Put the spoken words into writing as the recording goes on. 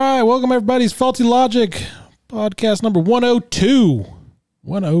right, welcome everybody. It's Faulty Logic, podcast number 102.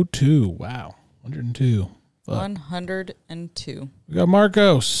 102, wow, 102. Fuck. 102. We got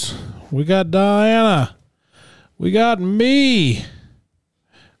Marcos. We got Diana. We got me.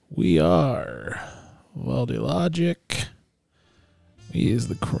 We are Faulty Logic. He is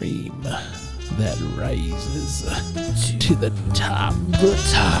the cream that rises to the top. To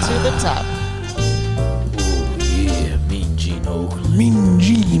the top. Yeah, Mean Gene Oakland. Mean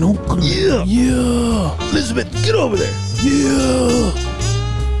Gene Oakland. Yeah. Yeah. Elizabeth, get over there. Yeah.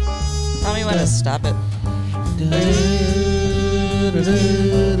 Tell me when to stop it.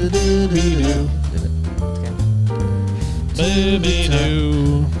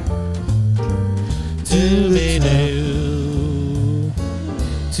 Booby-doo. Dooby-doo.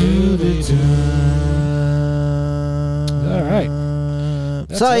 Dooby-doo. All right.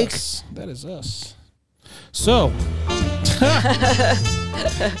 That's Psych. us. That is us. So,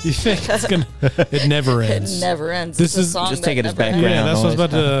 you think it's going to... It never ends. It never ends. This It's a is- song just that take it as never background. ends. Yeah, that's what I was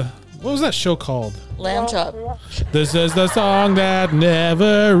about noise. to... What was that show called? Lamb chop. This is the song that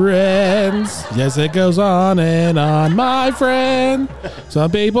never ends. Yes, it goes on and on, my friend. Some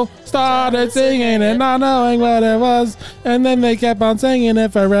people started singing it, not knowing what it was, and then they kept on singing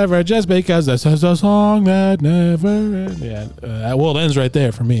it forever just because this is a song that never ends. Yeah, well, it ends right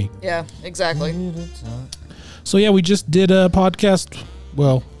there for me. Yeah, exactly. So yeah, we just did a podcast.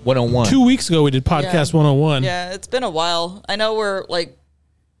 Well, 101. 2 weeks ago we did podcast 101. Yeah, it's been a while. I know we're like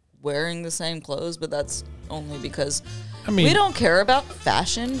wearing the same clothes, but that's only because I mean, we don't care about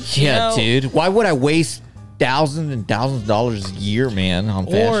fashion. Yeah, you know? dude. Why would I waste thousands and thousands of dollars a year, man, on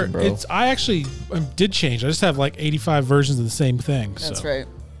or fashion, bro? I actually did change. I just have like 85 versions of the same thing. That's so. right.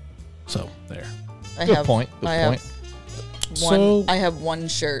 So there. Good point. Good I point. have So- I have one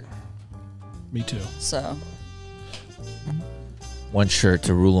shirt, Me too. so One shirt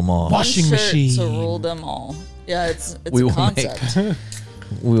to rule them all. Washing one shirt machine. to rule them all. Yeah, it's We a will concept.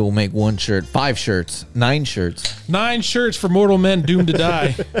 We will make one shirt, 5 shirts, 9 shirts. 9 shirts for mortal men doomed to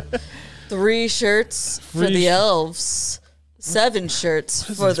die. 3 shirts for Three the sh- elves, 7 shirts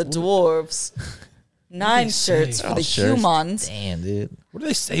is for this? the dwarves, 9 say? shirts for Oh, the shirts. humans. Damn, dude. What do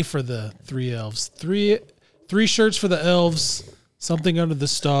they say for the 3 elves? Three shirts for the elves, something under the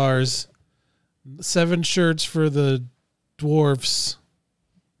stars. 7 shirts for the dwarfs,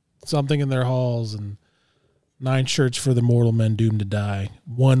 something in their halls, and 9 shirts for the mortal men doomed to die.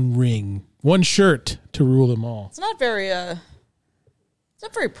 1 ring, 1 shirt to rule them all. It's not very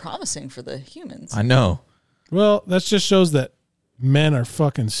promising for the humans. I know. Well, that just shows that men are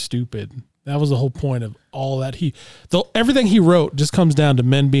fucking stupid. That was the whole point of all that everything he wrote just comes down to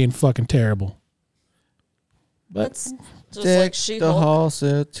men being fucking terrible. But That's just like The She-Hulk. hall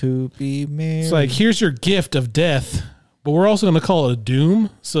said to be married. it's like, here's your gift of death, but we're also going to call it a doom,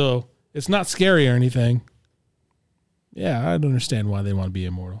 so it's not scary or anything. Yeah, I don't understand why they want to be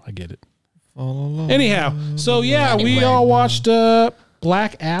immortal. I get it. Anyhow, so yeah, we Anyway. all watched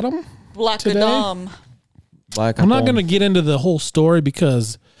Black Adam. Black today? Adam. Black I'm not Adam. going to get into the whole story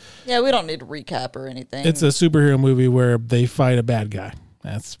because Yeah, we don't need to recap or anything. it's a superhero movie where they fight a bad guy.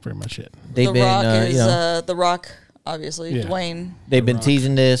 That's pretty much it. They've The been, Rock is you know, The Rock, obviously. Yeah. Dwayne they've been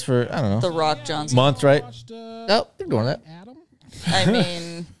teasing this for, I don't know, The Rock Johnson. months, right? Watched, Oh, they're doing that. Adam. I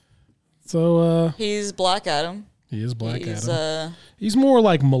mean, So he's Black Adam. he is Black He's Adam. He's more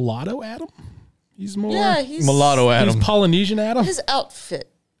like mulatto Adam. He's more he's Mulatto he's Adam. Polynesian Adam. His outfit.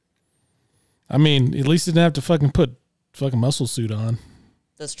 I mean, at least he didn't have to fucking put fucking muscle suit on.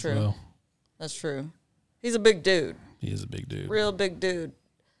 That's true. So That's true. He's a big dude. he is a big dude. Real big dude.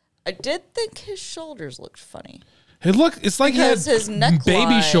 I did think his shoulders looked funny. Hey, look, it's like he had Because his neckline-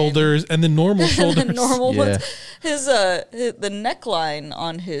 baby shoulders and then normal shoulders. The normal Yeah. ones. The neckline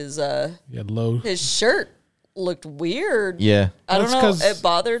on his He had low. his shirt looked weird. Yeah. I don't That's know. 'cause It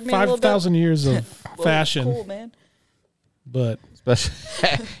bothered me a little bit. 5,000 years of Whoa, fashion, Cool, man. but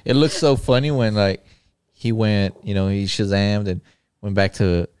Especially, it looks so funny when like he went, you know, he Shazammed and went back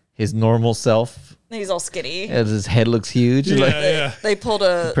to his normal self. He's all skinny. As his head looks huge. yeah, like, yeah, They pulled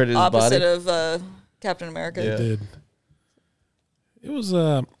a Compared to his opposite body? of Captain America. Yeah. it did. It was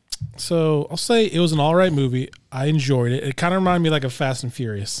so I'll say it was an all right movie. I enjoyed it. It kind of reminded me like of Fast and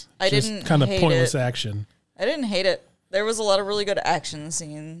Furious. I Just didn't kind of hate pointless it. action. I didn't hate it. There was a lot of really good action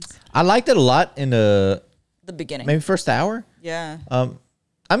scenes. I liked it a lot in the The beginning. maybe first hour. Yeah.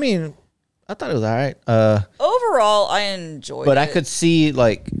 I mean, I thought it was all right. Overall, I enjoyed But it. I could see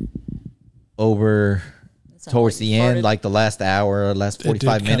like over It sounded towards like the you end, farted. like the last hour, last did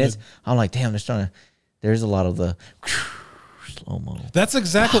 45 kinda- minutes. I'm like, damn, there's a lot of the slow mo. That's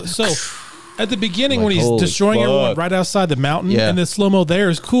exactly so. At the beginning, Like, when he's holy destroying fuck. everyone right outside the mountain, Yeah. and the slow mo there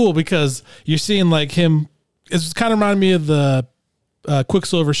is cool because you're seeing like him. It's kind of reminded me of the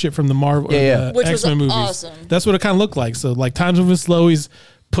Quicksilver shit from the Marvel, Yeah. Which was X-Men movies. awesome. That's what it kind of looked like. So like times moving slow, he's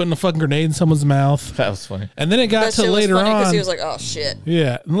putting a fucking grenade in someone's mouth, That was funny. and then it got That to shit was later funny because on. he was like, "Oh shit."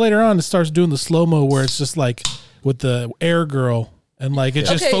 Yeah, and later on it starts doing the slow mo where it's just like with the air girl, and like it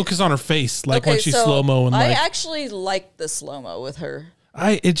just Okay. focus on her face, like when she's slow mo, and I like actually liked the slow mo with her.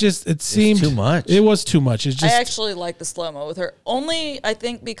 it seemed too much. It was too much. It's just I actually liked the slow mo with her. Only I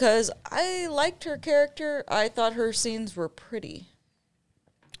think because I liked her character. I thought her scenes were pretty.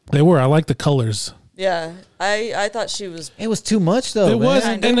 they were. I like the colors. Yeah, I thought she was. It was too much though. It was,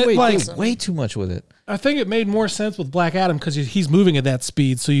 man. and it, They like- did way too much with it. I think it made more sense with Black Adam because he's moving at that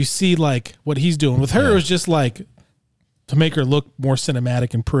speed, so you see like what he's doing. With her, it was just like to make her look more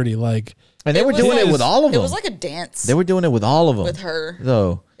cinematic and pretty. Like And they It were was doing like- it with all of It them. was like a dance They were doing it with all of them. with her.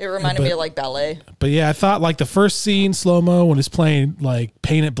 though. It reminded me of like ballet. But yeah, I thought like the first scene slow mo when he's playing like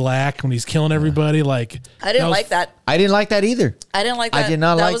Paint It Black when he's killing everybody. Like I didn't was- like that. I didn't like that either. I didn't like I that. did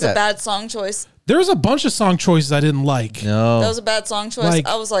not that like was that. a bad song choice. There was a bunch of song choices I didn't like. No, That was a bad song choice. Like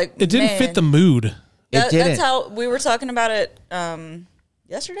I was like, it didn't man. fit the mood. it didn't. That's how we were talking about it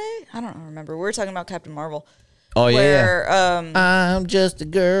yesterday. I don't remember. We were talking about Captain Marvel. oh yeah, Where I'm just a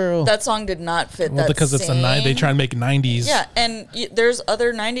girl. that song did not fit Well, that because it's a nine, they scene. try and make 90s. Yeah, and there's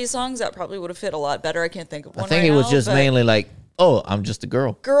other 90s songs that probably would have fit a lot better. I can't think of one I think right it was now, just but mainly like, oh, I'm just a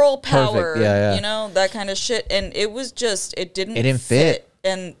girl. girl power, Yeah. you know, that kind of shit. And it was just, it didn't fit.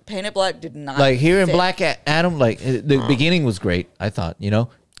 And Paint It Black did not Like here in fit. Black Adam, like the beginning was great. I thought, Killing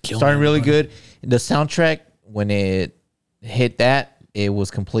starting really everybody. good. The soundtrack when it hit that, it was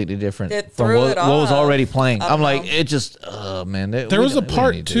completely different It from threw what it was off. already playing. I I'm don't like, know. it just, oh man. There was a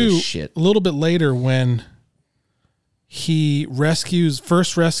part too, Shit. a little bit later when he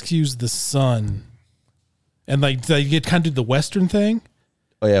first rescues the son, and like they get kind of do the Western thing,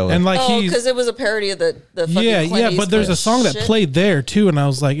 Oh yeah, well, and like Oh, he's because it was a parody of the fucking yeah, Clint yeah. But there's a Eastwood song that shit. played there too, and I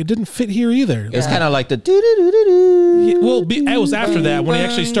was like, it didn't fit here either. it's kind of like the doo doo doo doo doo. Yeah, well, it was after that when he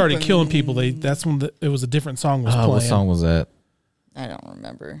actually started killing people. That's when it was a different song was Oh, playing. what song was that? I don't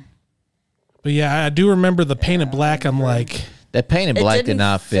remember. But yeah, I do remember the Painted Black. I'm like, That Painted It Black did didn't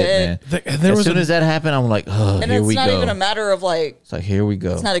not fit, man. there As was soon a, as that happened, I'm like, oh, And here it's we not go. even a matter of like, It's like, here we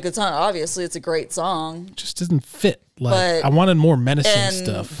go. it's not a good song. Obviously, it's a great song. just didn't fit. Like But- I wanted more menacing And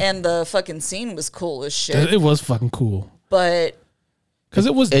stuff. and the fucking scene was cool as shit. It was fucking cool But because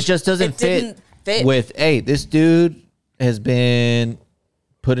it was. It just doesn't It didn't fit. with, hey, this dude has been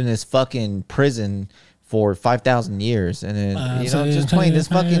put in his fucking prison for 5,000 years. And then, just playing this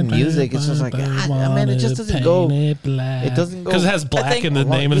fucking music. It's just like, God, man, it just doesn't go. It doesn't go. because it has black think- in the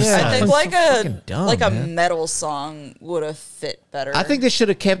name of the Yeah. song. I think It's like so fucking dumb, a man. metal song would have fit better. I think they should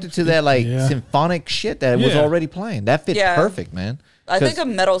have kept it to that, like, Yeah. symphonic shit that was Yeah. already playing. That fit Yeah. perfect, man. I think 'Cause a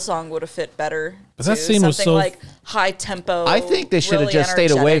metal song would have fit better. But that too. scene was Something so- like high tempo. I think they should have really just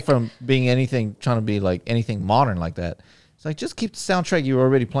stayed away energetic. from being anything, trying to be like anything modern like that. It's like, just keep the soundtrack you were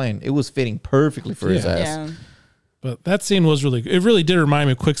already playing. It was fitting perfectly for his Yeah. ass. Yeah. But that scene was it really did remind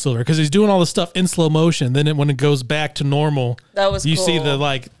me of Quicksilver because he's doing all this stuff in slow motion. Then when it goes back to normal, That was you see cool.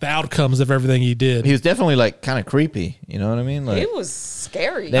 the outcomes of everything he did. He was definitely like kind of creepy. You know what I mean? Like, It was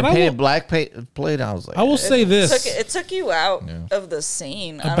scary. then And I Painted will- Black played. I was like, I will say this It took you out of the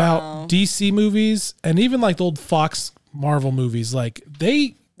scene. I don't about know. DC movies and even like the old Fox Marvel movies. Like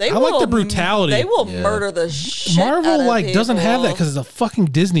I will, like the brutality. They will Yeah. murder the shit out Marvel of like doesn't have that people. because it's a fucking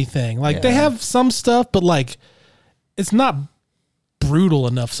Disney thing. Like they Yeah. have some stuff, but like it's not brutal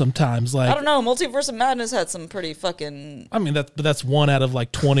enough sometimes. Like I don't know. Multiverse of Madness had some pretty fucking I mean that's one out of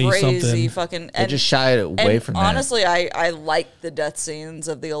like 20 crazy something. fucking. they And, just shied away and from that. honestly, I like the death scenes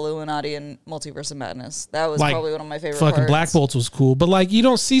of the Illuminati and Multiverse of Madness. That was Like, probably one of my favorite. Fucking parts. Black Bolts was cool, but like you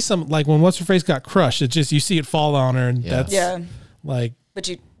don't see some like when what's her face got crushed. It's just you see it fall on her, and Yeah. that's Yeah, like but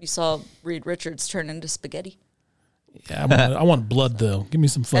you saw Reed Richards turn into spaghetti, yeah. I want blood though. Give me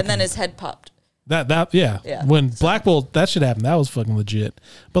some fucking and then his head popped. that yeah. Yeah. When Black Bolt that shit happened, that was fucking legit.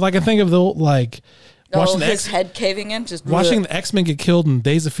 But like I think of the like watching the his head caving in, just watching the X-Men get killed in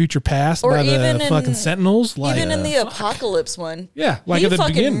Days of Future Past Or by the even fucking in- Sentinels. Like even in the Apocalypse one. yeah, like he at the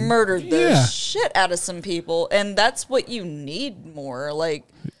fucking beginning, murdered the Yeah. shit out of some people, and that's what you need more. Like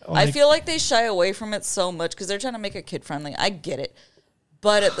I Like- feel like they shy away from it so much because they're trying to make it kid friendly. I get it,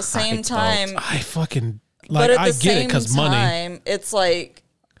 but at the same don't. time, I fucking but like at I the get it same because money. time, it's like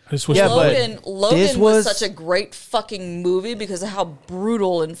I just wish Yeah, the- but Logan. this Logan was was- such a great fucking movie because of how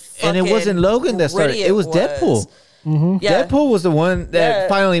brutal and And it wasn't Logan that started. gritty It was Deadpool. Yeah. Deadpool was the one that Yeah.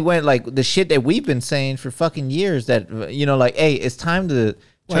 finally went like the shit that we've been saying for fucking years. That like, hey, it's time to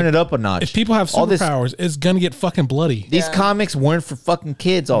Turn it up a notch. If people have All this- superpowers, it's gonna get fucking bloody. These Yeah. comics weren't for fucking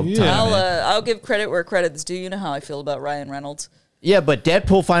kids all the time. man. I'll give credit where credit's due. You know how I feel about Ryan Reynolds. Yeah, but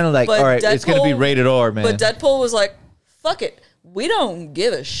Deadpool finally like, But all right, it's gonna be Deadpool- rated R, man. But Deadpool was like, fuck it. We don't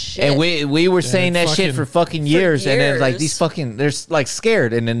give a shit. And we were saying that shit for fucking years, and then like years. these fucking they're like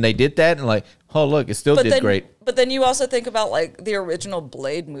scared, and then they did that, and like, oh look, it still did then, great. But then you also think about like the original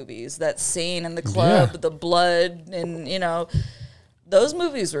Blade movies, that scene in the club, Yeah. the blood, and those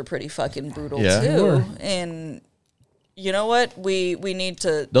movies were pretty fucking brutal Yeah. They were. too. And you know what? We need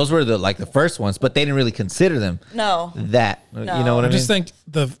to Those were the first ones, but they didn't really consider them no. that. You know what I I mean? just think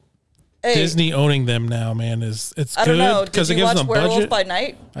the Hey, Disney owning them now, man, it's I don't know. good because Did it you gives watch them Werewolf budget. by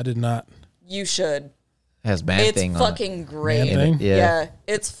Night? I did not. You should. has Man It's Thing fucking great. Man on Thing? it. Yeah. Yeah,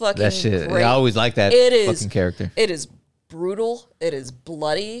 it's fucking That shit. great. I always like that It is fucking character. It is brutal. It is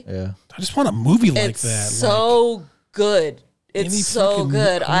bloody. Yeah. I just want a movie like It's that. so good. Any It's so fucking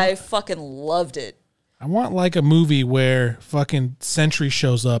good. mo- I fucking loved it. I want like a movie where fucking Sentry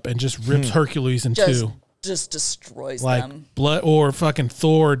shows up and just rips Hercules in Just two, just destroys like them. blood, or fucking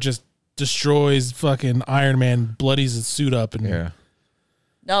Thor just destroys fucking Iron Man, bloodies his suit up, and Yeah.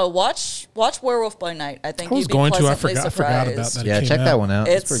 No, watch Werewolf by Night. I think I was you'd be going to. I pleasantly forgot about surprised. that. Yeah, It check came that out. one out.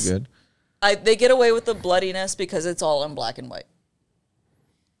 It's It's- pretty good. They get away with the bloodiness because it's all in black and white.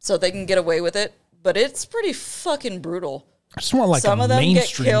 So they can get away with it, but it's pretty fucking brutal. I just want like Some a of them get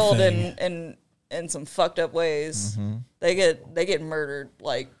mainstream killed thing. in some fucked up ways. Mm-hmm. They get murdered.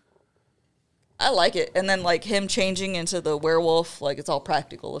 Like, I like it. And then like him changing into the werewolf, like it's all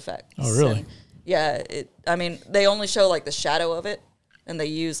practical effects. Oh, really? And, yeah. I mean, they only show like the shadow of it, and they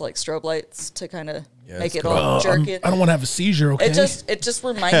use like strobe lights to kind of make it all jerky. I don't want to have a seizure. Okay. It just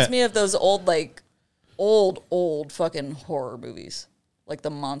reminds me of those old fucking horror movies, like the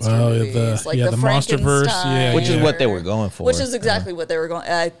monster movies, like the Monsterverse, yeah, Which is yeah. what they were going for. Which is exactly what they were going.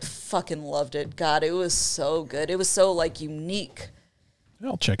 I fucking loved it. God, it was so good. It was so like unique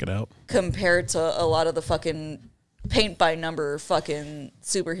I'll check it out. compared to a lot of the fucking paint by number fucking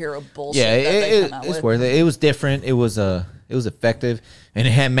superhero bullshit. Yeah, that they come out it's with. worth it. It was different. It was effective, and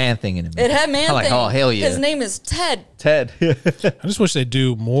it had Man Thing in it. It had Man I'm like, Thing. oh hell yeah, His name is Ted. Ted. I just wish they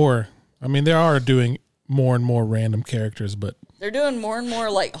do more. I mean, they are doing more and more random characters, but They're doing more and more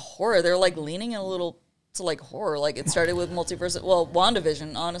like horror. They're like leaning a little to like horror. Like it started with Multiverse. Well,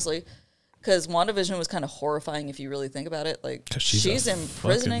 WandaVision, honestly, because WandaVision was kind of horrifying if you really think about it. Like 'Cause she's she's a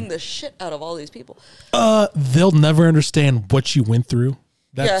imprisoning fucking- the shit out of all these people. they'll never understand what you went through.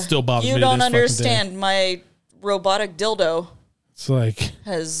 That still bothers me. You to don't this fucking day. understand. My robotic dildo It's like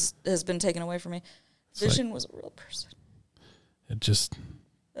has been taken away from me. Vision was a real person. it just.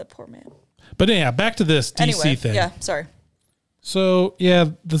 That poor man. But yeah, back to this DC Anyway, thing. yeah, sorry. So yeah,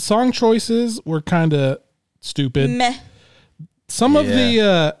 the song choices were kind of stupid. Meh. Some of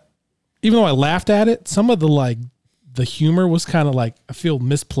the, even though I laughed at it, some of the humor was kind of like I feel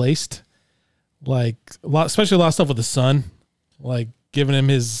misplaced. Like especially a lot of stuff with the son, like giving him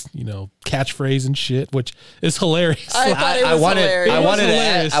his catchphrase and shit, which is hilarious. I thought it was hilarious.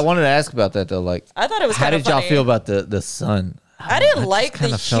 hilarious. I wanted to ask about that though. Like, I thought it was how kinda did y'all funny. feel about the son? I didn't like the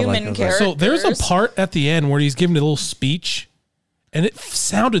kinda felt like human it was like- characters. So there's a part at the end where he's giving a little speech, and it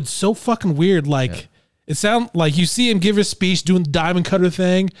sounded so fucking weird. Like it sounded like you see him give his speech doing the diamond cutter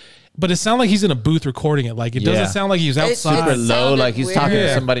thing, but it sounded like he's in a booth recording it. Like it doesn't sound like he's It's outside. Super low, sounded like he's talking to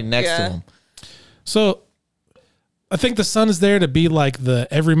weird. somebody next Yeah. to him. So I think the son is there to be like the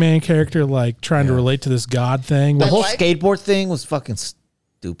everyman character, like trying to relate to this god thing. The Which, whole like- skateboard thing was fucking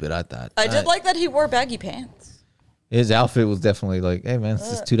stupid. I thought. I did like that he wore baggy pants. His outfit was definitely like, hey man, this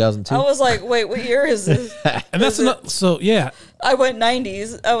is 2002. I was like, wait, what year is this? and that's not so. Yeah, I went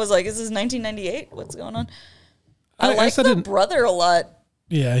 90s. I was like, is this 1998? What's going on? I I like said the it- brother a lot.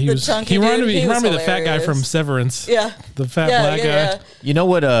 yeah. He The was. chunky He reminded dude, me. he He was reminded me of the fat guy hilarious. from Severance. Yeah. The fat black guy. You know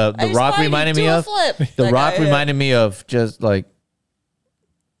what? The Hey, Rock Spidey, reminded do me a of. flip. The That Rock guy, yeah. reminded me of just like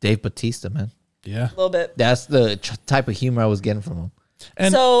Dave Bautista, man. Yeah. A little bit. That's the type of humor I was getting from him.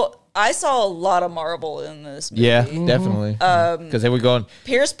 And So I saw a lot of Marvel in this movie. Yeah, definitely. Because they were going.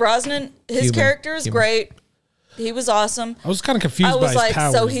 Pierce Brosnan, his Human. character is Human. great. He was awesome. I was kind of confused I by was his like,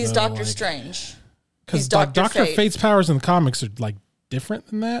 powers. so he's though, Doctor like, Strange. Because He's Dr. Doctor Fate. Fate's powers in the comics are like different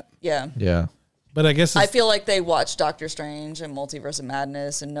than that. Yeah. Yeah. But I guess I it's, feel like they watched Doctor Strange and Multiverse of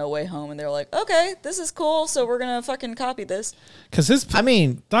Madness and No Way Home, and they're like, okay, this is cool, so we're gonna fucking copy this. because his I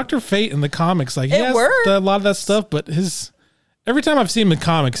mean, Doctor Fate in the comics, like he It has worked. a lot of that stuff, but his every time I've seen him in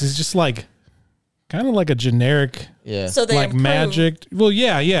comics, he's just like kind of like a generic, So they like improved- magic. Well,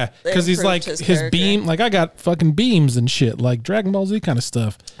 yeah, They because he's like improved his his character. beam. Like I got fucking beams and shit, like Dragon Ball Z kind of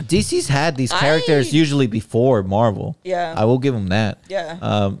stuff. DC's had these characters usually before Marvel. Yeah. I will give them that. Yeah.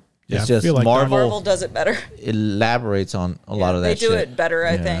 Yeah, It's I just feel like Marvel does it better. elaborates on a lot of that They do shit. it better,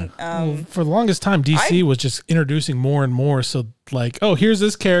 I Yeah. think. Well, for the longest time, DC I- was just introducing more and more. So like, oh, here's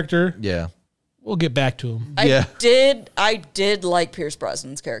this character. Yeah. We'll get back to him. Yeah. I did like Pierce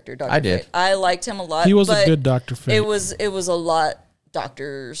Brosnan's character, Dr. I did. Fate. I liked him a lot. He was a but good Dr. Fate. It was a lot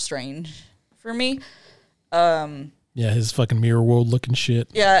Doctor Strange for me. Yeah, his fucking mirror world looking shit.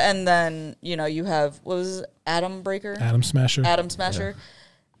 Yeah, and then, you have, what was it, Atom Breaker? Atom Smasher. Atom Smasher.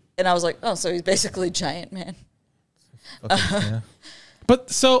 And I was like, oh, so he's basically Giant Man. But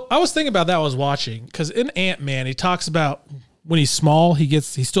so I was thinking about that. I was watching because in Ant-Man he talks about when he's small he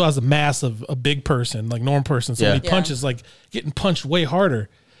still has the mass of a big person, like normal person. So when he Yeah. punches, like getting punched way harder.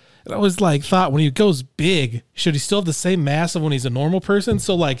 And I was like, thought when he goes big, should he still have the same mass of when he's a normal person?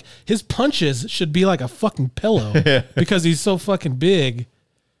 So like his punches should be like a fucking pillow because he's so fucking big.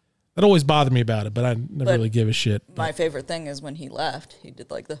 That always bothered me about it, but I never really give a shit. My favorite thing is when he left, he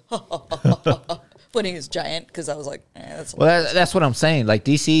did like the when he was giant, because I was like, that's Well, that's what I'm saying. Like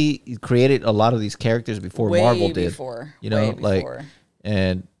DC created a lot of these characters before way Marvel did. before. You know, way like, before.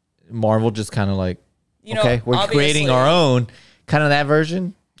 and Marvel just kind of like, You know, okay, we're creating our own kind of that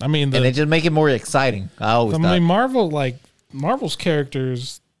version, I mean, and they just make it more exciting. I always thought. Marvel's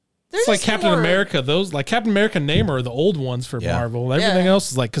characters. They're It's like just Captain more- America. Those like Captain America and Namor are the old ones for Yeah. Marvel. Everything Yeah.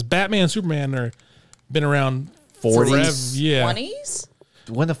 else is like because Batman and Superman are been around 40s. forever. Yeah, 20s?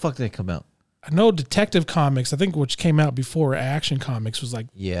 When the fuck did they come out? I know Detective Comics. I think which came out before Action Comics was like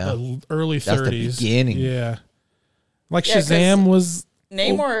Yeah. the early That's the 30s. beginning. Yeah, like Yeah, 'cause Shazam was.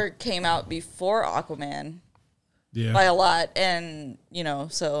 Namor came out before Aquaman Yeah, by a lot, and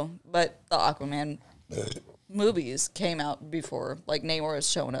but the Aquaman movies came out before, like Namor is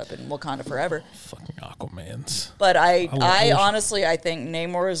showing up in Wakanda Forever. fucking Aquaman's. But I wish- honestly, I think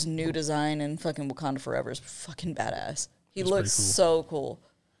Namor's new design in fucking Wakanda Forever is fucking badass. He looks pretty cool. so cool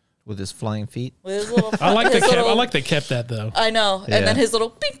With his flying feet? with his little. I like his little- they kept that though. I know, Yeah. and then his little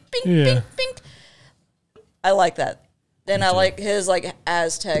pink, pink, Yeah. pink, pink. I like that. And I like his like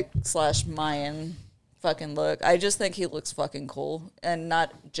Aztec / Mayan fucking look. I just think he looks fucking cool and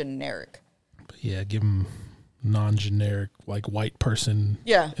not generic. Yeah, give him non-generic like white person.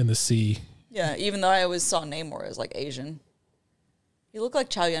 Yeah. in the sea. Yeah, even though I always saw Namor as like Asian. He looked like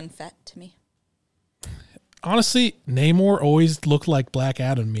Chow Yun Fat to me. Honestly, Namor always looked like Black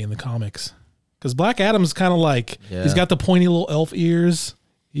Adam to me in the comics. Because Black Adam's kind of like he's got the pointy little elf ears.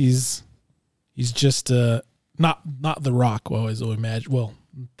 He's just not the Rock. Well, I always imagine. Well,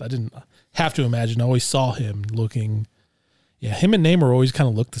 I didn't have to imagine. I always saw him looking. Yeah, him and Namor always kind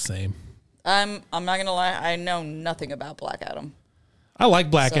of look the same. I'm not gonna lie, I know nothing about Black Adam. I like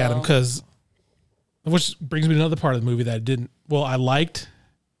Black So- Adam because, which brings me to another part of the movie that I didn't. Well, I liked,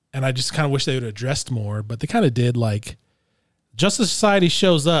 and I just kind of wish they would have addressed more. But they kind of did. Like, Justice Society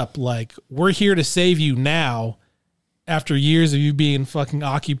shows up. Like, we're here to save you now, after years of you being fucking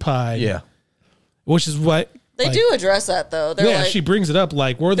occupied. Yeah. Which is what They like, do address that though. They're Yeah, like, she brings it up.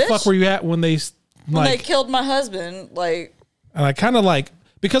 Like, where the Bitch. fuck were you at when they when they like? killed my husband, like And I kind of like,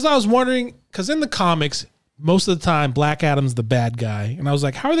 because I was wondering, because in the comics, most of the time, Black Adam's the bad guy. And I was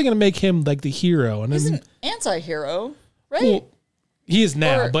like, how are they going to make him like the hero? And he's then, an anti-hero, right? well, he is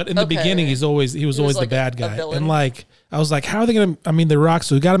now, Or- but in the okay. beginning, he was always the like bad a guy. villain. And like, I was like, how are they going to, I mean, The Rock,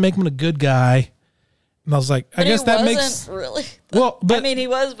 so we got to make him a good guy. And I was like, I But guess he that wasn't makes, really. well, but, I mean, he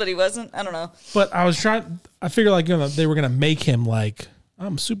was, but he wasn't. I don't know. but I was trying, I figured like, they were going to make him like,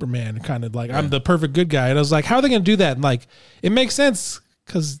 I'm Superman, kind of like, I'm the perfect good guy. And I was like, how are they going to do that? And like, it makes sense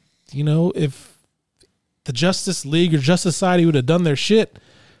because, if the Justice League or Justice Society would have done their shit,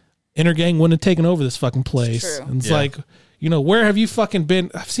 Intergang wouldn't have taken over this fucking place. True. And it's Yeah. like, where have you fucking been?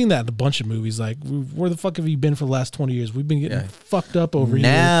 I've seen that in a bunch of movies. Like, where the fuck have you been for the last 20 years? We've been getting fucked up over here.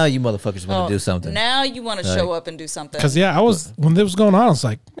 Now you motherfuckers want Oh, to do something. Now you want to show up and do something. Because, I was, when this was going on, I was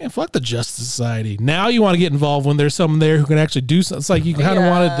like, man, fuck the Justice Society. Now you want to get involved when there's someone there who can actually do something. It's like you kind of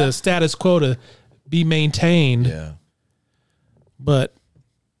wanted the status quo to be maintained. Yeah. But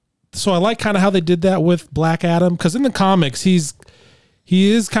so I like kind of how they did that with Black Adam, because in the comics he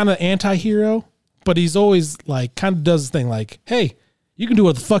is kind of anti-hero, but he's always like kind of does the thing like, hey, you can do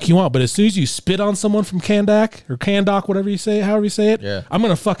what the fuck you want, but as soon as you spit on someone from Kandak or Kandok, whatever you say, however you say it, Yeah. I'm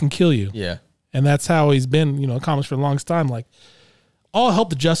gonna fucking kill you. Yeah. And that's how he's been, in comics for the longest time. Like, I'll help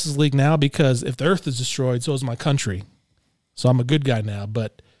the Justice League now because if the Earth is destroyed, so is my country. So I'm a good guy now.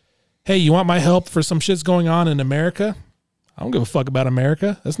 But hey, you want my help for some shit's going on in America? I don't give a fuck about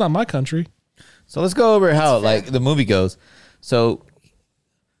America. That's not my country. So let's go over how like the movie goes. So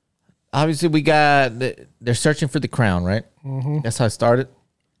obviously they're searching for the crown, right? Mm-hmm. That's how it started.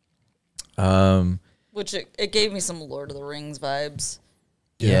 Which it gave me some Lord of the Rings vibes.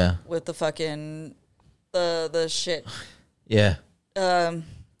 Yeah. With the fucking the shit. Yeah.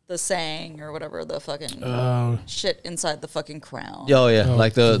 The saying or whatever, the fucking shit inside the fucking crown. Oh yeah,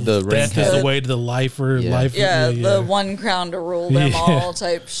 like the death is the way to the life or life. Yeah, the one crown to rule them all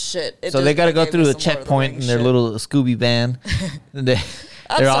type shit. So they got to go through the checkpoint in their little Scooby van. They're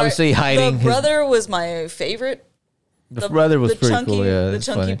obviously hiding. The brother was my favorite. The brother was pretty chunky, cool. Yeah, the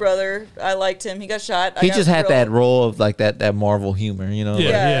chunky funny. brother. I liked him. He got shot. He just had that role of like that Marvel humor, you know.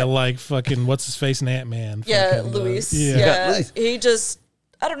 Yeah, like fucking what's his face in Ant-Man. Yeah, Luis. Yeah, he just.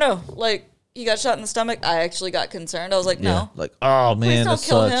 I don't know. Like, he got shot in the stomach. I actually got concerned. I was like, no. Like, oh, man, that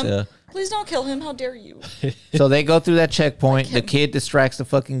sucks. Yeah. Please don't kill him. How dare you? So they go through that checkpoint. The kid distracts the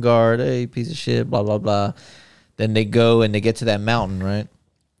fucking guard. Hey, piece of shit, blah, blah, blah. Then they go and they get to that mountain, right?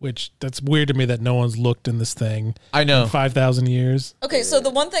 Which, that's weird to me that no one's looked in this thing. I know. In 5,000 years. Okay, so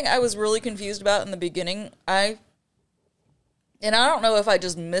the one thing I was really confused about in the beginning, and I don't know if I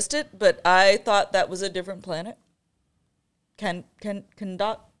just missed it, but I thought that was a different planet.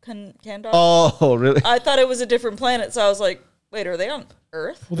 Kandok? Oh, really? I thought it was a different planet, so I was like, wait, are they on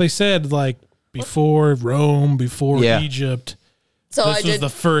Earth? Well, they said, like, before Rome, before Egypt. So this was the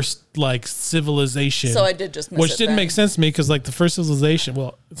first, like, civilization. So I did just miss which it didn't then. make sense to me, because, like, the first civilization,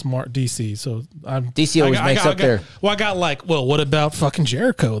 well, it's more DC, so I'm... DC always makes up there. Well, I got, like, well, what about fucking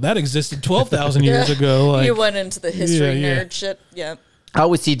Jericho? That existed 12,000 years ago. Like, you went into the history nerd shit, yeah. I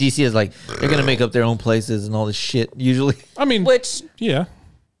always see DC as like they're gonna make up their own places and all this shit. Usually, I mean, yeah,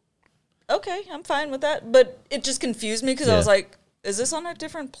 okay, I'm fine with that. But it just confused me because I was like, "Is this on a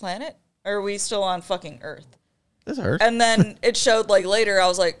different planet? Or are we still on fucking Earth?" This Earth. And then it showed like later. I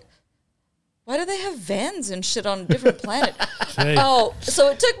was like, "Why do they have vans and shit on a different planet?" Oh, so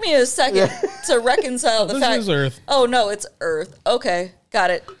it took me a second to reconcile the fact. This is Earth. Oh no, it's Earth. Okay, got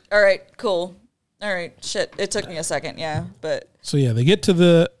it. All right, cool. All right, shit. It took me a second, but. So yeah, they get to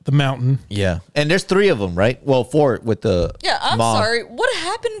the mountain. Yeah, and there's 3 of them, right? Well, 4 with the. Yeah, I'm sorry. What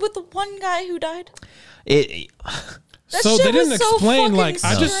happened with the one guy who died? So they didn't explain. Like,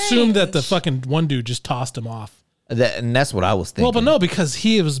 I just assumed that the fucking one dude just tossed him off. And that's what I was thinking. Well, but no, because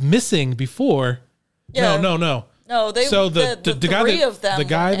he was missing before. Yeah. No. No, they. So the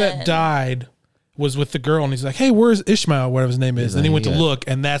guy that died was with the girl, and he's like, "Hey, where's Ishmael? Whatever his name is." And he went to look,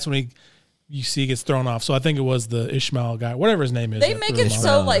 and that's when you see he gets thrown off. So I think it was the Ishmael guy, whatever his name is. They make it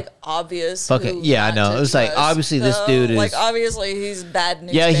so like obvious. Okay, yeah, I know. It was like obviously this dude is like obviously he's bad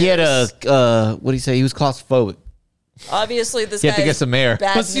news. Yeah, he had a what do you say? He was claustrophobic. Obviously this guy had to get some air.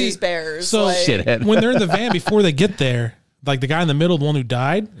 Bad news bears. So shithead. When they're in the van before they get there, like the guy in the middle, the one who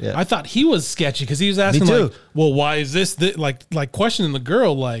died, I thought he was sketchy because he was asking like, "Well, why is this?" Like questioning the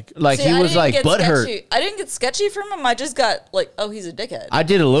girl, like he was like butthurt. I didn't get sketchy from him. I just got like, oh, he's a dickhead. I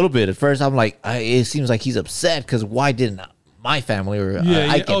did a little bit at first. I'm like, it seems like he's upset because why didn't my family or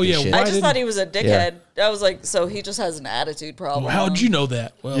I get this shit? I just thought he was a dickhead. I was like, so he just has an attitude problem. Well, how'd you know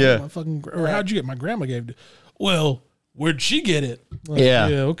that? Well, my fucking or how'd you get? My grandma gave it. Well, where'd she get it? Like, yeah,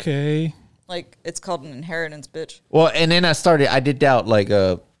 okay. Like, it's called an inheritance, bitch. Well, and then I did doubt, like,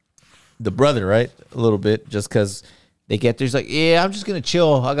 the brother, right? A little bit, just because they get there. He's like, yeah, I'm just going to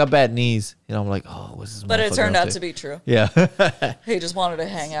chill. I got bad knees. You know, I'm like, oh, what's this? But it turned out to be true. Yeah. He just wanted to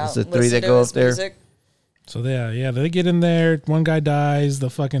hang out. It's the 3 that go up there. Music. So, they get in there. One guy dies. The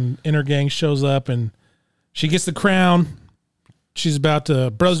fucking inner gang shows up, and she gets the crown. Brother's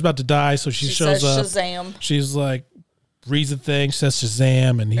about to die, so she shows up. Shazam. She's like, reads the thing, says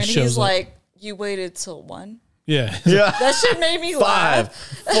Shazam, and he's like, you waited till 1? Yeah. That shit made me laugh.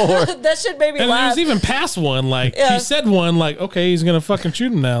 4. That shit made me laugh. And it was even past 1. Like, she said 1, like, okay, he's going to fucking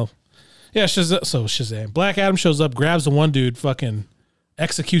shoot him now. Yeah, Shazam. Black Adam shows up, grabs the one dude, fucking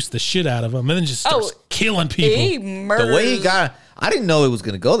executes the shit out of him, and then just starts killing people. He murders. The way he got, I didn't know it was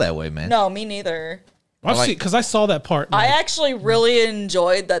going to go that way, man. No, me neither. Because I saw that part. I actually really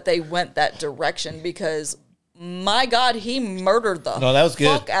enjoyed that they went that direction because... My God, he murdered the that was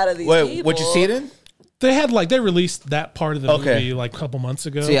fuck good. out of these people. What'd you see it in? They released that part of the movie like a couple months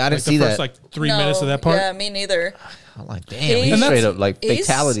ago. See, I didn't see the first that. 3 minutes of that part. Yeah, me neither. I'm like, damn, he's straight up like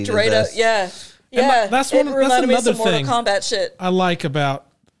fatality. Straight up, yeah. That's another thing. Mortal Kombat shit I like about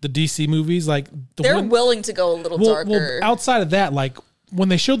the DC movies. Like they're willing to go a little darker. Well, outside of that, like when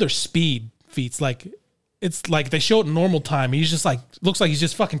they show their speed feats, like it's like they show it in normal time. He's just like looks like he's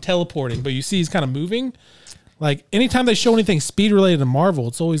just fucking teleporting, but you see he's kind of moving. Like, anytime they show anything speed related to Marvel,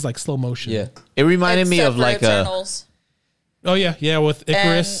 it's always like slow motion. Yeah. It reminded me of like Eternals. Oh yeah, with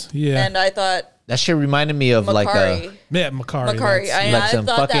Icarus. And I thought That shit reminded me of like Makari. Makari. Makari. I like some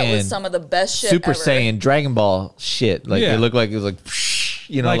thought that fucking was some of the best shit Super ever. Saiyan Dragon Ball shit. Like Yeah. it looked like it was like,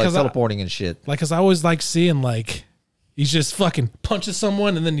 you know, Like, like 'cause teleporting and shit. Like, cause I always like seeing like he's just fucking punches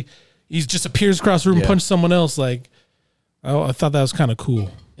someone and then he just appears across the room and Yeah. punches someone else. Like, I thought that was kind of cool.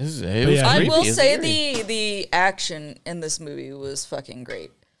 It was yeah, I creepy. will It's say eerie. the action in this movie was fucking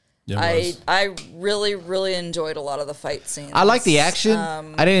great. Yeah, it was. I really, really enjoyed a lot of the fight scenes. I like the action.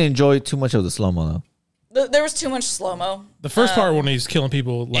 I didn't enjoy too much of the slow mo though. There was too much slow mo. The first part when he's killing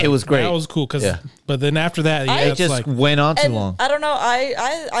people, like, It was great. That was cool. Yeah. But then after that, yeah, I it's It just like went on too And long. I don't know.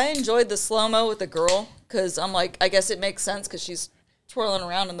 I enjoyed the slow mo with the girl because I'm like, I guess it makes sense because she's twirling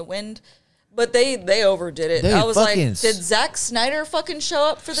around in the wind. But they overdid it. They I was like, fucking did Zack Snyder fucking show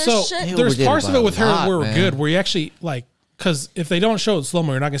up for this so. shit? They There's overdid parts it of by it a with her lot, were man. good, where you actually like. Because if they don't show it slow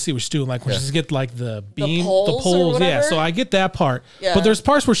mo, you're not gonna see what she's doing. Like when she's get like the beam, poles or yeah. whatever? So I get that part. Yeah. But there's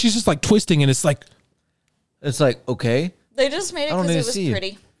parts where she's just like twisting, and it's like, It's like, okay, They just made it I don't because it need to was see it.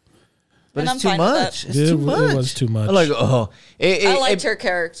 pretty. but And it's I'm too fine with much. that. It's it, too much. it was too much. I'm like, oh, I liked her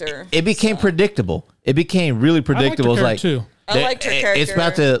character. It became predictable. It became really I liked predictable. her It's like too. I liked her character. It's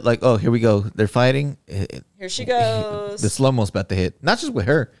about to like, oh, here we go. They're fighting. Here she goes. The slow mo's about to hit. Not just with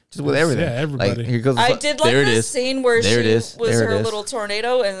her, just with everything. Yeah, everybody. Like, here goes. The I did like there it the is. scene where There it she is. was There it her is. little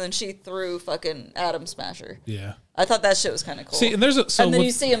tornado and then she threw fucking Atom Smasher. Yeah. I thought that shit was kind of cool. See, and there's a so and then with,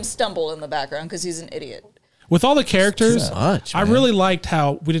 you see him stumble in the background because he's an idiot. with all the characters, Too much, I man. really liked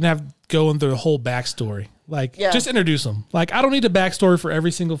how we didn't have going through the whole backstory. Like, Yeah. just introduce them. Like, I don't need a backstory for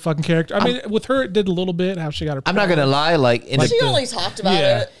every single fucking character. I mean, with her, it did a little bit how she got her. I'm not gonna lie. Like in She the only talked about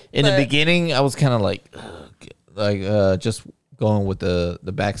yeah. it in the but beginning, I was kind of like just going with the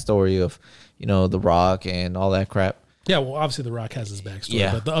backstory of the Rock and all that crap. Yeah, well, obviously the Rock has his backstory,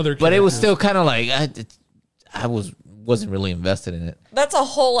 Yeah, but the other, but it was characters- still kind of like I wasn't really invested in it. That's a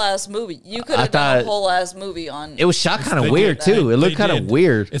whole ass movie. You could I have done a thought- whole ass movie on. It was shot kind They of weird did. too. It looked They kind of did.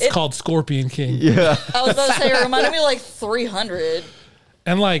 weird. It's called Scorpion King. Yeah, I was about to say it reminded me of like 300.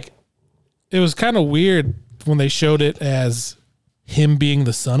 And like, it was kind of weird when they showed it as him being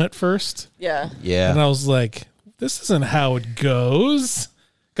the son at first. Yeah. yeah. And I was like, this isn't how it goes.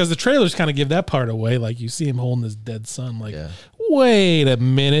 Because the trailers kind of give that part away. Like, you see him holding his dead son. Like, Yeah. wait a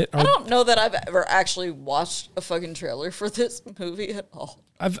minute. I don't know that I've ever actually watched a fucking trailer for this movie at all.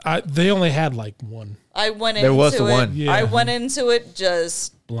 They only had like one. I went There into was the it. one. Yeah. I went into it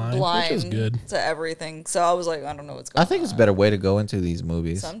just Blind, blind, which is good. to everything. So I was like, I don't know what's going I on. think it's a better way to go into these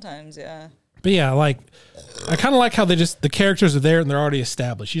movies. Sometimes, yeah. But yeah, like, I kind of like how the characters are there and they're already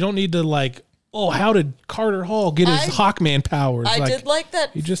established. You don't need to like, oh, how did Carter Hall get his Hawkman powers? I did like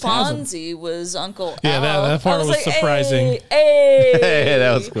that he just has 'em. Fonzie was Uncle Yeah, Al. that part I was like, surprising. Hey, Hey,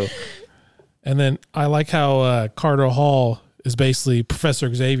 that was cool. And then I like how Carter Hall is basically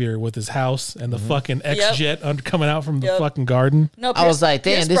Professor Xavier with his house and the fucking X jet coming out from the Yep. fucking garden. No, I was like,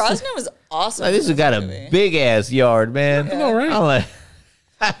 damn, Pierce this is- Brosnan was awesome. Like, this has got a movie. big ass yard, man. I know, right? I'm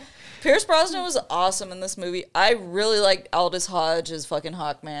like, Pierce Brosnan was awesome in this movie. I really liked Aldous Hodge as fucking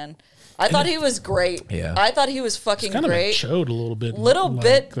Hawkman. I thought he was great. Yeah. I thought he was fucking Kind of great. showed a little bit. Little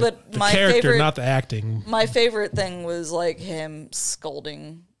bit, but the my character, favorite- not the acting. My favorite thing was like him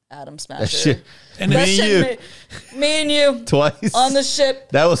scolding Atom Smasher. that shit. And That Me it's, and you. shit me and you Twice on the ship.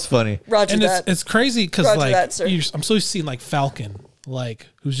 That was funny. Roger and that. it's crazy because Roger like that, sir. I'm so used to seeing like Falcon, like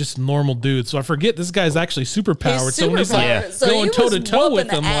who's just a normal dude. So I forget this guy's actually super powered. He's So when he's like superpowered. So he going was toe to toe with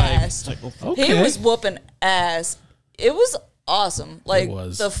whooping them, ass. like okay, He was whooping ass. It was awesome. Like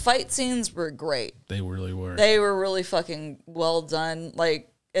was. the fight scenes were great. they really were. They were really fucking well done. Like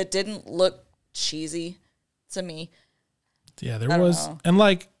it didn't look cheesy to me. Yeah, there I don't was, know. and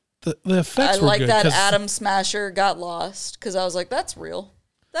like the effects I were like good. that 'cause Atom Smasher got lost because I was like, that's real.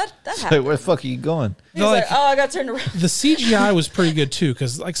 That Like, happened. where the fuck are you going? He's like, like- oh, I got turned around. The CGI was pretty good too,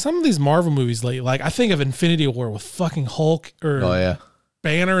 because like some of these Marvel movies lately, like I think of Infinity War with fucking Hulk or Oh yeah.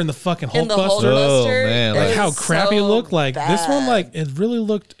 Banner and the fucking In the Hulkbuster. Oh, Hulkbuster, man, it Like was how was crappy it so looked. Like this one, bad. like it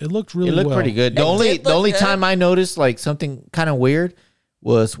looked really It looked well. pretty good. The It only did look good. time I noticed like something kind of weird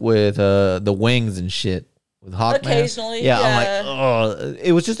was with the wings and shit with Hawkman. Occasionally, yeah. I'm yeah. like, oh,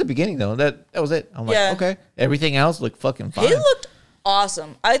 it was just the beginning though. That was it. I'm like, Yeah. okay. Everything else looked fucking fine. He looked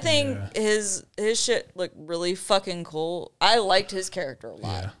awesome. I think his shit looked really fucking cool. I liked his character a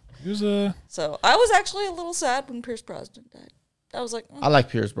lot. Yeah, he was a So I was actually a little sad when Pierce Brosnan died. I was like, I like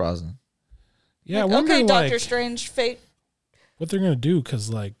Pierce Brosnan. yeah. I wonder okay, like Doctor Strange, fate. what they're gonna do because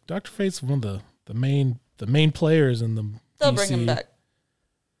like Doctor Fate's one of the main players in the They'll DC. bring him back.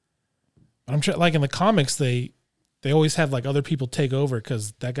 I'm sure, like in the comics, they always have like other people take over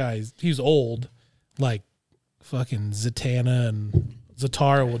because that he's old, like fucking Zatanna and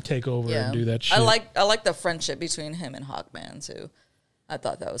Zatara will take over and do that shit. I like the friendship between him and Hawkman too. I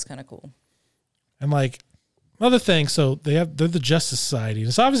thought that was kind of cool. And like another thing, so they're the Justice Society.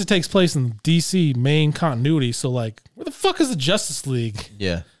 This obviously takes place in DC main continuity. So like, where the fuck is the Justice League?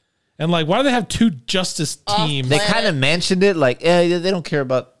 Yeah. And like, why do they have two Justice teams? They kind of mentioned it, like, they don't care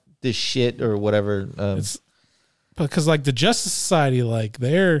about this shit or whatever. It's because like the Justice Society, like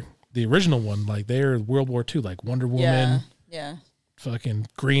they're the original one, like they're World War II, like Wonder Woman, Yeah. fucking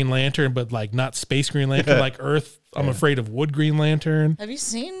Green Lantern, but like not Space Green Lantern, like Earth. I'm afraid of Wood Green Lantern. Have you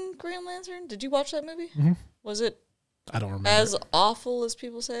seen Green Lantern? Did you watch that movie? Mm-hmm. Was it I don't remember. as awful as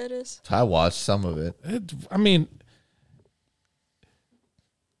people say it is? I watched some of it. I mean,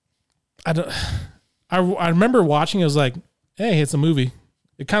 I don't. I remember watching. It was like, hey, it's a movie.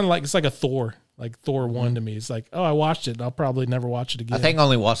 It kind of like it's like a Thor, like Thor 1 to me. It's like, oh, I watched it. I'll probably never watch it again. I think I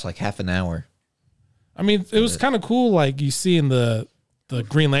only watched like half an hour. I mean, it was kind of cool. Like you see in the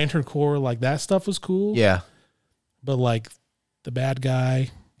Green Lantern Corps, like that stuff was cool. Yeah. But like the bad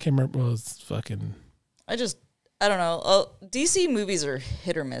guy, can't remember, was fucking. I don't know. DC movies are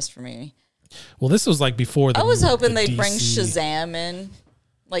hit or miss for me. Well, this was like before. I was hoping they'd they'd bring Shazam in,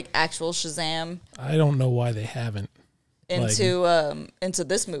 like actual Shazam. I don't know why they haven't into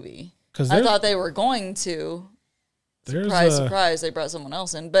this movie. Because I thought they were going to. Surprise! They brought someone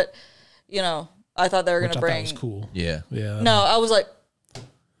else in, but you know, I thought they were going to bring. That was cool. Yeah. Yeah. No, I was like,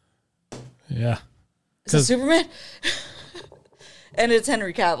 yeah. Is it Superman? And it's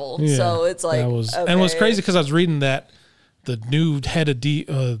Henry Cavill, Yeah, so it's like, that was, okay. and it was crazy because I was reading that the new head of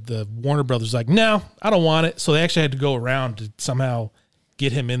the Warner Brothers like, no, I don't want it. So they actually had to go around to somehow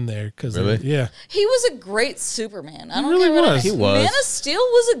get him in there because Really? yeah, He was a great Superman. I don't really care what was. He was. Man of Steel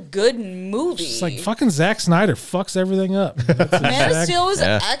was a good movie. it's like fucking Zack Snyder fucks everything up. Man of Steel was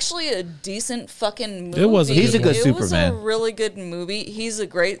actually a decent fucking movie. It was. He's a good It was Superman. a really good movie. He's a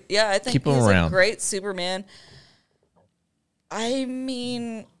great. Yeah, I think Keep him he's around. a great Superman. I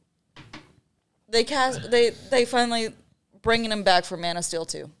mean, they finally bringing him back for Man of Steel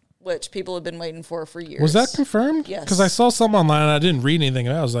 2, which people have been waiting for years. Was that confirmed? Yes. Because I saw some online and I didn't read anything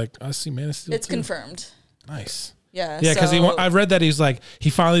about it. I was like, I see Man of Steel. It's too. confirmed. Nice. Yeah. Yeah, because so, I read that he's like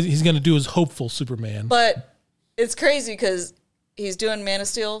he's going to do his hopeful Superman. But it's crazy because he's doing Man of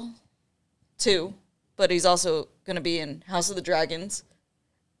Steel 2, but he's also going to be in House of the Dragons.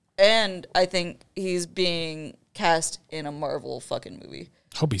 And I think he's being cast in a Marvel fucking movie.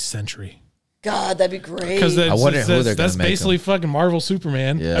 Hope he's Sentry. God, that'd be great. Because I wonder who they're that's gonna make basically him. fucking Marvel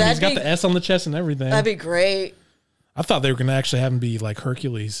Superman. Yeah. I mean, he's got That'd be- the S on the chest and everything. That'd be great. I thought they were going to actually have him be like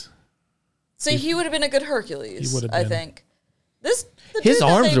Hercules. See, he would have been a good Hercules, He would have I been. think. His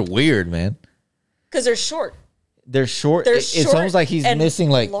arms are weird, man. Because they're short. They're short. They're It's short almost like he's and missing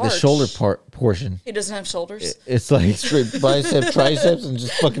like the large. shoulder portion. He doesn't have shoulders. It's like straight bicep, triceps, and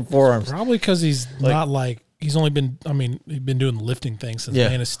just fucking forearms. Probably because he's not like he's only been. I mean, he's been doing the lifting thing since Yeah.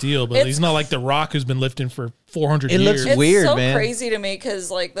 Man of Steel, but It's- he's not like The Rock who's been lifting for 400 It years. looks weird, so man. crazy to me because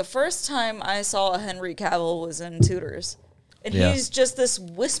like the first time I saw Henry Cavill was in Tudors, and Yeah. he's just this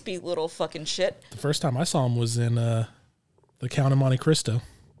wispy little fucking shit. The first time I saw him was in The Count of Monte Cristo,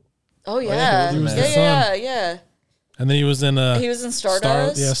 Oh yeah, he was the yeah. and then he was in He was in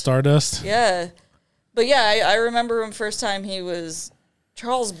Stardust. Stardust. Yeah. But yeah, I remember him first time he was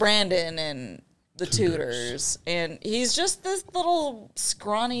Charles Brandon in the Tudors. And he's just this little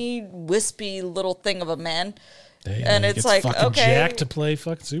scrawny, wispy little thing of a man. Damn, And he it's gets like, fucking okay. jacked to play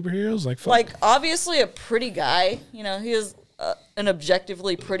fucking superheroes. Like, fuck. Like, obviously a pretty guy. You know, he has an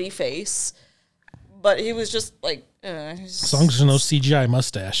objectively pretty face. But he was just like, he's as long as there's no CGI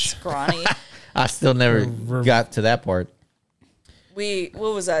mustache. scrawny. I still never got to that part. What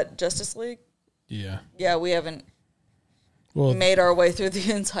was that, Justice League? Yeah. Yeah, we haven't Well, made our way through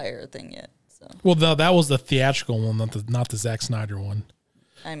the entire thing yet. So, that was the theatrical one, not the Zack Snyder one.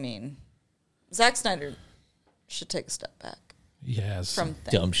 I mean, Zack Snyder should take a step back He has. from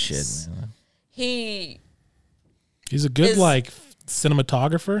things. Dumb shit, man. He's He's a good is- like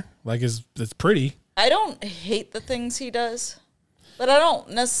cinematographer. Like, it's pretty. I don't hate the things he does, but I don't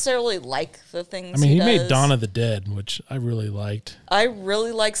necessarily like the things. I mean, he does. made Dawn of the Dead, which I really liked. I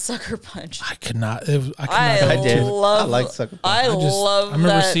really like Sucker Punch. I could not. I could I not. I did. love. I like Sucker Punch. I love. I remember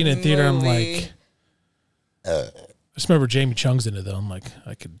that seeing it in theater. movie. I'm like, I just remember Jamie Chung's in it though. I'm like,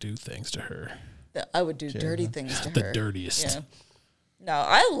 I could do things to her. I would do dirty things to The her. dirtiest. Yeah. No,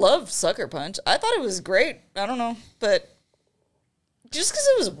 I love Sucker Punch. I thought it was great. I don't know, but just because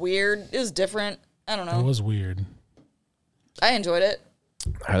it was weird, it was different. I don't It know. was weird. I enjoyed it.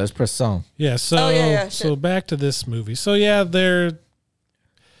 All right, let's press song. Yeah. So Yeah, so shit. back to this movie. So yeah, they're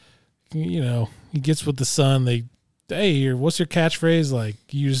he gets with the son. Hey, what's your catchphrase? Like,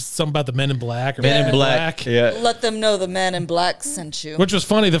 you use something about the Men in Black or Men in Black. Yeah. Let them know the Man in Black sent you. Which was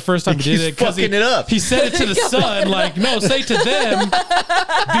funny the first time he did it because fucking it up. He said it to the son, like, no, say to them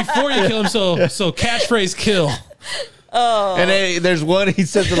before you kill him. So catchphrase kill. Oh. And then there's one, he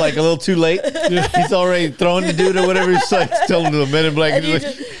says it like a little too late. He's already throwing the dude or whatever. He's like telling the Men in Black. And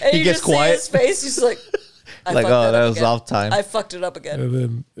He gets quiet. See his face. He's like, Like, oh, that was off time. I fucked it up again. And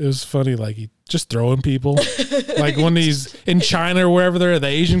then it was funny, like, he just throwing people. Like, when he's in China or wherever they're at, the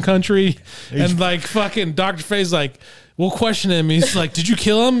Asian country. And, like, fucking Dr. Faye's like, we'll question him. He's like, did you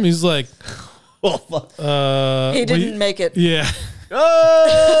kill him? He's like, Oh, fuck. He didn't make it. Yeah.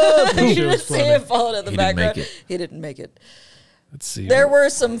 Oh! You Shit was just see funny. him falling in the He didn't background. make it. He didn't make it. Let's see. There were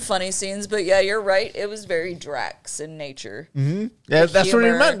some funny scenes, but yeah, you're right. It was very Drax in nature. Yeah, that's what he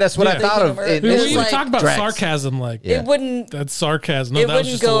humor. meant. That's what I Yeah. thought of. The humor. It, We It even was like talk about Drax. sarcasm, like, Yeah. It wouldn't. that's sarcasm. No, It that was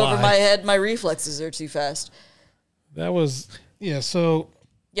wouldn't just a go lie. over my head. My reflexes are too fast. That was, yeah, so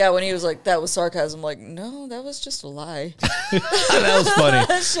Yeah, when he was like, "That was sarcasm," like, no, that was just a lie. that was funny.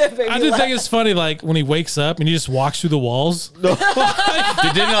 That shit made I me did laugh. think it's funny, like, when he wakes up and he just walks through the walls. Did they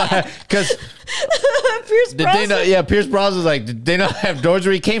not have, because Pierce did they Brosnan. not, yeah, Pierce Brosnan was like, did they not have doors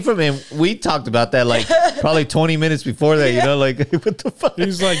where he came from? And we talked about that like probably 20 minutes before that, you know, like, what the fuck?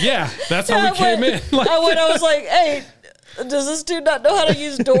 He's like, yeah, that's how I we came in. went- I was like, hey, does this dude not know how to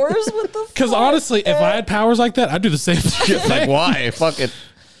use doors? What the? Because fuck? honestly, if I had powers like that, I'd do the same thing. Like, why? Fuck it.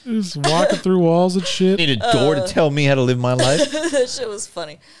 Just walking through walls and shit. Need a door to tell me how to live my life. that shit was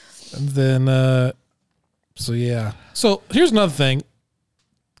funny. And then, so yeah. So here's another thing.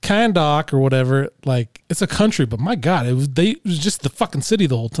 Kahndaq or whatever, like, it's a country, but my God, it was just the fucking city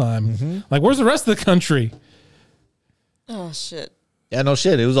the whole time. Like, where's the rest of the country? Oh shit. Yeah, no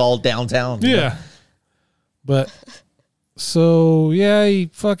shit. It was all downtown. you know? Yeah. But, so, yeah,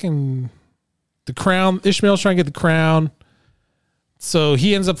 the crown, Ishmael's trying to get the crown. So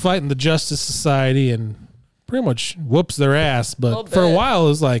he ends up fighting the Justice Society and pretty much whoops their ass. Little But for a bit. while, it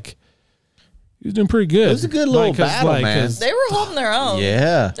was like, he was doing pretty good. It was a good little battle, man. 'cause They were holding their own.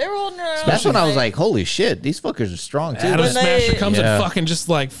 Yeah. They were holding their own. That's when I was like, holy shit, these fuckers are strong too. Adam When they- Smasher comes Yeah. and fucking just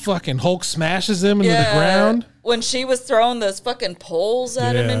like fucking Hulk smashes him into the ground. When she was throwing those fucking poles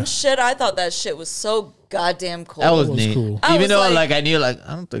at him Yeah. and shit, I thought that shit was so goddamn cool. That was was neat. cool. I Even was though, like- like, I knew, like,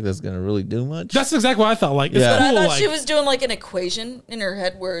 I don't think that's gonna really do much. That's exactly what I thought. Like, it's Yeah. But I cool. thought Like, she was doing like an equation in her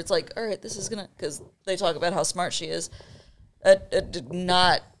head where it's like, all right, this is gonna, because they talk about how smart she is. It did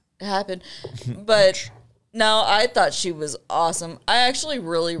not happen, but no, I thought she was awesome. I actually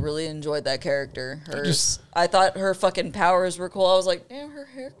really, really enjoyed that character. I thought her fucking powers were cool. I was like, damn, her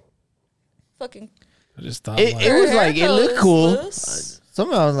hair, fucking. I just thought, It, like, it was her like, it hair looked goes cool. loose.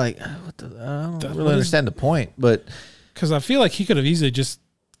 Somehow I was like, what the, I don't What really is- understand the point, but because I feel like he could have easily just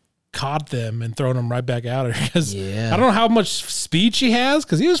caught them and thrown them right back out. Because Yeah. I don't know how much speed she has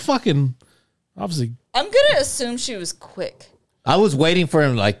because he was fucking obviously. I'm gonna assume she was quick. I was waiting for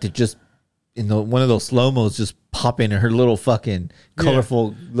him like to just one of those slow mos just pop in her little fucking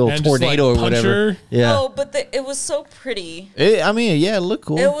colorful little And just, tornado like, or punch whatever. her. Yeah. Oh, but it was so pretty. I mean, yeah, it looked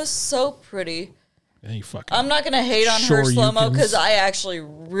cool. It was so pretty. And he fucking. I'm not gonna hate on her Shoryukens. slow mo because I actually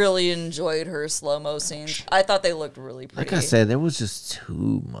really enjoyed her slow mo scenes. I thought they looked really pretty. Like I said, there was just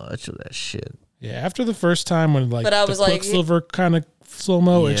too much of that shit. Yeah, after the first time when like But I the was like- Quicksilver kind of slow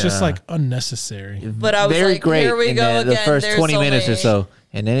mo, it's just Yeah. like unnecessary. But I was Very like, great here we in go the again. first There's 20 minutes or only so.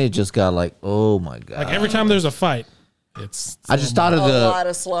 And then it just got like, oh my God. Like every time there's a fight, it's. I just thought of A the, lot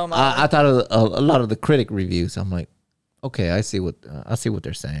of slow mo. I thought of a lot of the critic reviews. I'm like, okay, I see what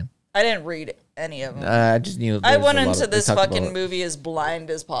they're saying. I didn't read any of them. I just knew. I there's went a lot into of- they this talked fucking about- movie as blind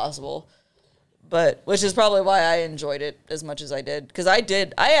as possible, but which is probably why I enjoyed it as much as I did because I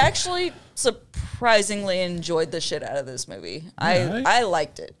actually surprisingly enjoyed the shit out of this movie. Yeah, I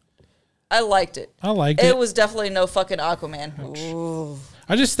liked it. I liked it. I liked It it. was definitely no fucking Aquaman. Ooh.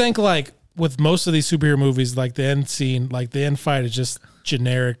 I just think like with most of these superhero movies, like the end scene, like the end fight is just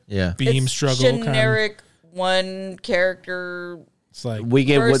generic. Yeah. Beam It's struggle. Kind generic one character. it's like We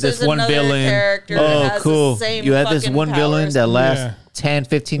get with this versus one another villain. character that Oh, has the cool. same You had this fucking one villain powers. that lasts Yeah. 10,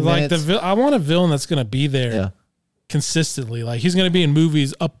 15 like minutes. I want a villain that's gonna be there Yeah. consistently. Like he's gonna be in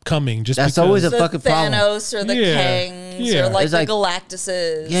movies upcoming. Just That's because. always a The fucking problem. Thanos or the Yeah. Kangs Yeah. or like It's the like-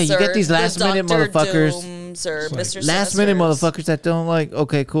 Galactuses. Yeah, you or get these the last-minute Dr. motherfuckers. Dooms or like Mr. Last minute Sinisters. motherfuckers that don't like,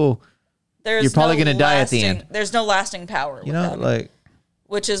 okay, cool. There's You're probably no gonna die at the lasting- end. There's no lasting power. You with know, them, like,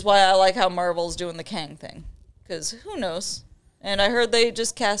 which is why I like how Marvel's doing the Kang thing. Because who knows? And I heard they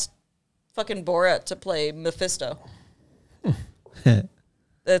just cast fucking Borat to play Mephisto.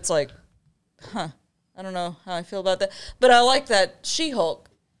 It's like, I don't know how I feel about that. But I like that She-Hulk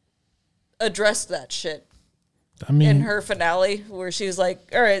addressed that shit I mean, in her finale, where she was like,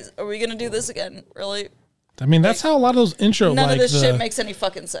 "All right, are we gonna do this again? Really?" I mean, that's how a lot of those intro, None like of this the, shit makes any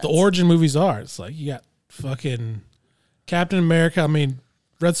fucking sense. the origin movies are. It's like you got fucking Captain America. I mean,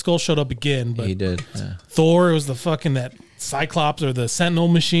 Red Skull showed up again, but He did. Yeah. Thor, it was the fucking that Cyclops or the Sentinel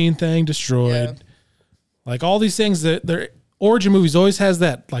machine thing destroyed. Yeah. Like all these things that their origin movies always has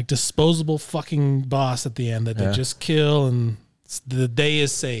that like disposable fucking boss at the end that they just kill and the day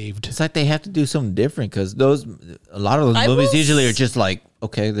is saved. It's like they have to do something different because a lot of those movies usually are just like,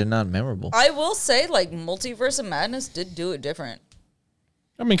 okay, they're not memorable. I will say, like, Multiverse of Madness did do it different.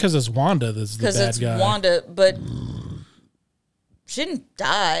 I mean, because it's Wanda that's the Because bad it's guy. Wanda, but she didn't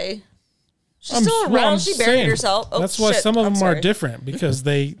die. She's I'm- still well, around. I'm She buried saying, herself. Oh, that's why shit. some of I'm them are sorry. different because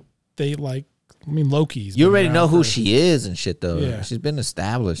they like. I mean, Loki's. You been already around know who for- she is and shit, though. Yeah. She's been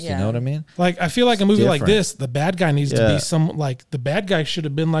established. You Yeah. know what I mean? Like, I feel like a movie like different. this, the bad guy needs to Yeah. be some like the bad guy should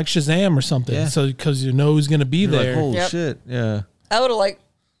have been like Shazam or something. Yeah. So because you know who's gonna be You're there. like, holy Yep. shit. Yeah. I would have liked.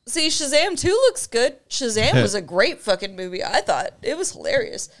 See, Shazam 2 looks good. Shazam was a great fucking movie. I thought it was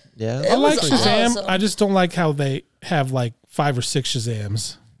hilarious. Yeah. I like was Shazam. awesome. I just don't like how they have like 5 or 6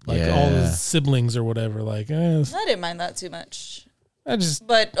 Shazams, like all Yeah. his siblings or whatever. Like, I didn't mind that too much. I just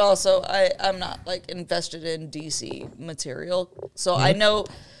But also, I'm not like invested in DC material, so I know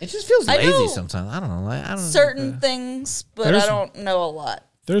It just feels I lazy know sometimes. I don't know. Like, I don't certain things, but There's- I don't know a lot.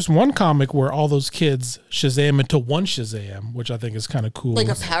 there's one comic where all those kids Shazam into one Shazam, which I think is kind of cool. Like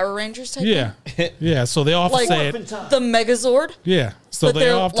a Power Rangers type. yeah, yeah. So they all have Like to say it. the Megazord, Yeah. So but they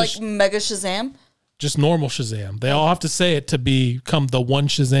they're all have to like Mega Shazam. just normal Shazam. They all have to say it to become the one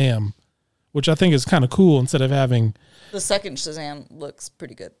Shazam, which I think is kind of cool. Instead of having, The second Shazam looks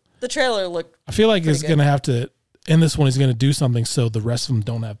pretty good. The trailer looked. I feel like he's good. going to have to, in this one, he's going to do something so the rest of them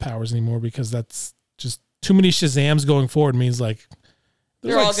don't have powers anymore because that's just too many Shazams going forward means like.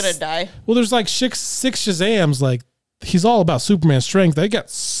 there's They're all like gonna die. Well, there's like six Shazams. Like he's all about Superman's strength. They got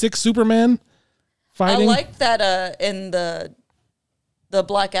 6 Supermen fighting. I like that in the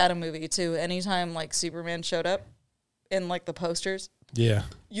Black Adam movie too. Anytime like Superman showed up in like the posters, Yeah.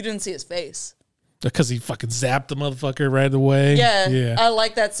 you didn't see his face. Because he fucking zapped the motherfucker right away. Yeah, Yeah. I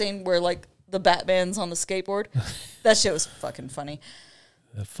like that scene where like the Batman's on the skateboard. That shit was fucking funny.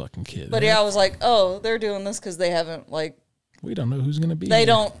 That fucking kid. But yeah, I was like, oh, they're doing this because they haven't like We don't know who's going to be. they here.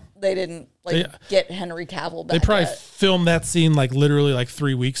 don't they didn't like They- get Henry Cavill back. They probably yet. filmed that scene like literally like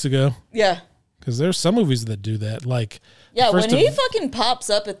 3 weeks ago. Yeah. Because there's some movies that do that. Like, Yeah, when first he of- fucking pops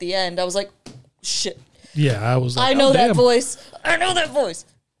up at the end, I was like, shit. yeah, I was like, I know oh, that damn. voice. I know that voice.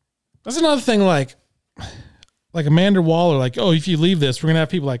 That's another thing. Like Amanda Waller, like, oh, if you leave this, we're gonna have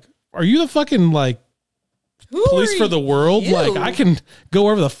people like, are you the fucking like Who police are for the world? you? Like, I can go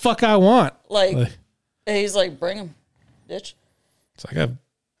wherever the fuck I want. Like, Like, and he's like, bring him, bitch. it's like And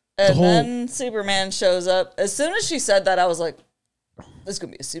whole- then Superman shows up. As soon as she said that, I was like, this is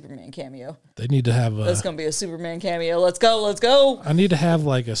going to be a Superman cameo. they need to have That's going to be a Superman cameo. Let's go. Let's go. I need to have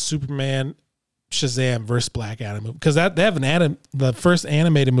like a Superman Shazam versus Black Adam movie because they have the first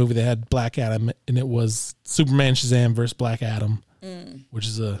animated movie that had Black Adam and it was Superman Shazam versus Black Adam, which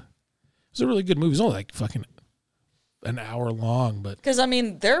is a really good movie. It's only like fucking an hour long, but Because, I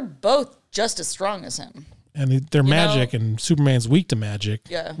mean, they're both just as strong as him. and they're magic know- and Superman's weak to magic.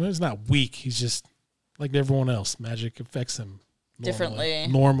 Yeah. well, he's not weak. He's just like everyone else. Magic affects him normally. Differently.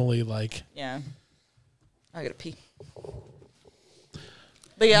 Normally, like Yeah. I got to pee.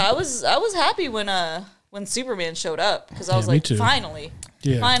 But yeah, I was happy when Superman showed up because I was me like, too. finally,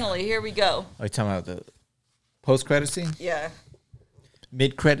 here we go. Are you talking about the post-credit scene? Yeah.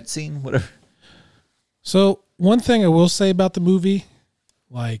 Mid-credit scene? Whatever. So one thing I will say about the movie,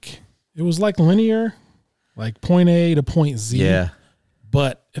 like it was like linear, like point A to point Z. Yeah.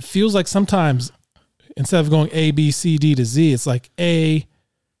 But it feels like sometimes instead of going A, B, C, D to Z, it's like A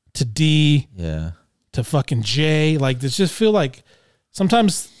to D Yeah. to fucking J. Like it just feel like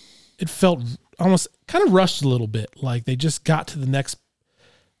sometimes it felt almost kind of rushed a little bit. Like they just got to the next.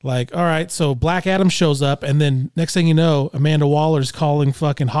 Like, all right, so Black Adam shows up, and then next thing you know, Amanda Waller's calling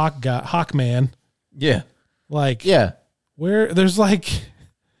fucking Hawkman. Yeah. Like, Yeah. where there's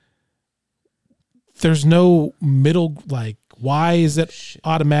no middle, like, why is it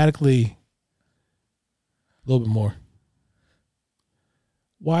automatically a little bit more?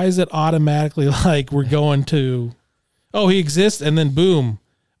 Why is it automatically like we're going to, oh, he exists, and then boom,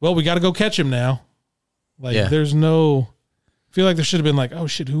 well, we got to go catch him now. Like, Yeah. there's no, I feel like there should have been like, oh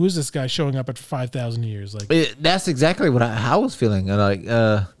shit, who is this guy showing up after 5,000 years? Like, That's exactly what I was feeling. And like,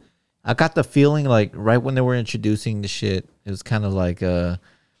 I got the feeling like right when they were introducing the shit, it was kind of like the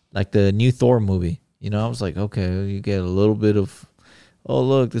new Thor movie. You know, I was like, okay, you get a little bit of oh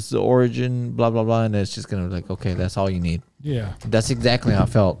look, this is the origin, blah blah blah, and it's just gonna be like, okay, that's all you need. Yeah. That's exactly how I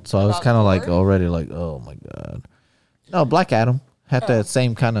felt. So I was About kind of like Thor? already like, oh my god. No, Black Adam had that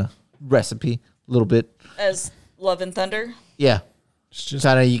same kind of recipe, a little bit. As Love and Thunder. Yeah, It's just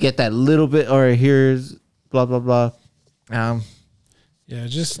kind of you get that little bit, or here's blah blah blah. yeah, it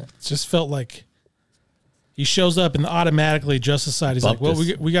just felt like he shows up and automatically Justice Society's like, Bump well,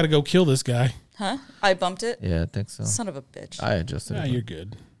 this. we got to go kill this guy. Huh? I bumped it. Yeah, I think so. Son of a bitch. I adjusted. Yeah, it. you're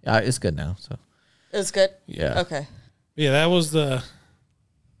good. It's good now. So It was good? yeah, Okay. Yeah, that was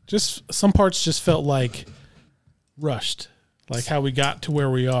just some parts just felt like rushed. Like how we got to where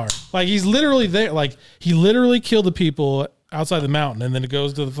we are. Like he's literally there. Like he literally killed the people outside the mountain, and then it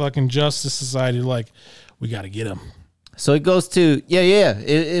goes to the fucking Justice Society. Like we got to get him. So it goes to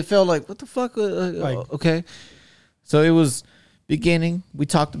It felt like what the fuck. Okay, so it was beginning. We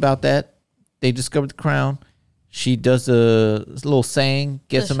talked about that. They discovered the crown. She does a little saying,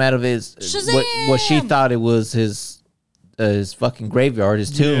 gets him out of his what she Shazam! thought it was his fucking graveyard,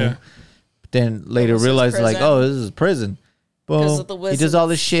 his tomb. Yeah. But then later was his realized like, prison. oh, this is prison. 'Cause Boom. of the He does all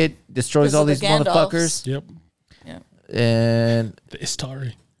this wizards. shit, destroys 'Cause all of the these Gandalfs. motherfuckers, Yep. Yeah. and The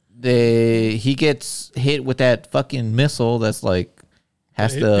Istari. he gets hit with that fucking missile that's like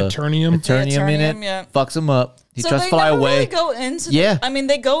has The the Eternium. Eternium in it, Eternium, yeah. fucks him up. He So tries they to fly never away. really go into Yeah. I mean,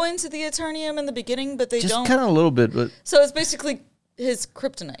 they go into the Eternium in the beginning, but they Just don't. kind of a little bit, but So it's basically his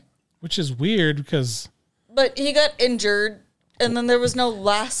kryptonite. Which is weird because But he got injured, and then there was no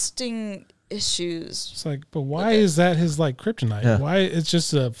lasting issues, it's like, but why is that his like kryptonite? Yeah. Why it's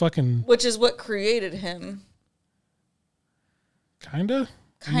just a fucking which is what created him. kinda.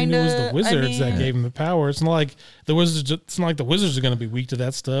 I mean, it was the Kinda, I wizards that mean- gave him the power. It's not like the wizards. It's not like the wizards are going to be weak to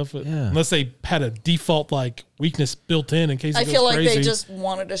that stuff, Yeah. unless they had a default like weakness built in case. I it goes feel like crazy. they just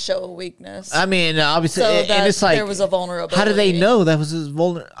wanted to show a weakness. I mean, obviously, so and that it's like, there was a vulnerability. how do they know that was his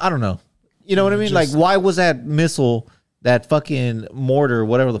I don't know. You know what I mean? Like, Just- why was that missile, that fucking mortar,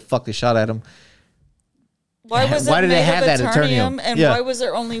 whatever the fuck they shot at him? Why was why it did they made have of that Eternium, Eternium? and Yeah. why was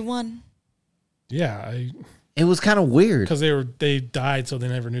there only one? Yeah, It was kind of weird. because they died, so they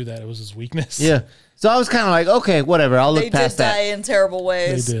never knew that it was his weakness. Yeah. So I was kind of like, okay, whatever. I'll They look did past die that. in terrible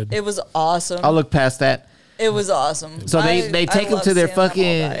ways. They did. It was awesome. I'll look past that. It was awesome. So they take him love to their seeing them all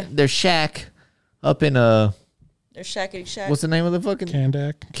die. fucking their shack up in Their shackety shack. what's the name of the fucking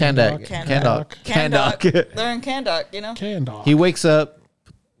Kandak. Kandak. Kandok. Kandok. They're in Kandok, you know? Kandok. He wakes up.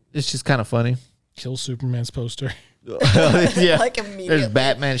 It's just kind of funny. Kills Superman's poster. Yeah. Like immediately. There's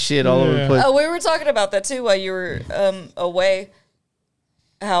Batman shit all over the Yeah. place. Oh, we were talking about that too while you were away.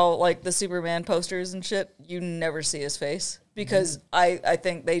 How like the Superman posters and shit, you never see his face because I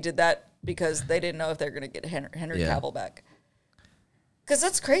think they did that because they didn't know if they're gonna get Henry Yeah. Cavill back. Because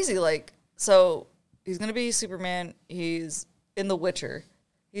that's crazy. Like, so he's gonna be Superman. He's in The Witcher.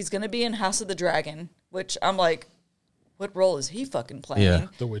 He's gonna be in House of the Dragon, which I'm like, what role is he fucking playing? Yeah.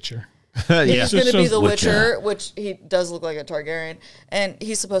 The Witcher. Yeah. He's going to be shows the Witcher. Witcher, which he does look like a Targaryen, and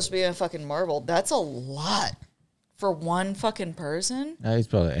he's supposed to be in fucking Marvel. That's a lot for one fucking person. Now he's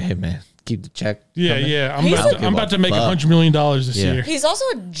probably, hey man, keep the check. Yeah, coming. yeah. He's I'm about to make fuck. $100 million this Yeah. year. He's also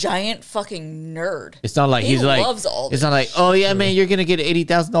a giant fucking nerd. It's not like He he's like, loves all it's this not like, oh yeah, man, you're gonna get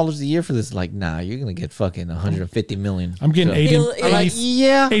 $80,000 a year for this. Like, nah, you're gonna get fucking 150 million. I'm getting He'll- he'll like-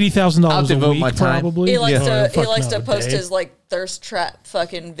 Yeah, I'll $80,000 a devote week my time. probably. He likes Yeah. to he Fuck likes no, to post day. his like thirst trap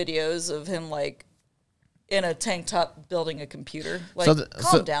fucking videos of him like in a tank top building a computer. Like,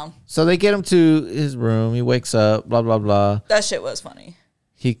 calm down. So they get him to his room. He wakes up. Blah blah blah. That shit was funny.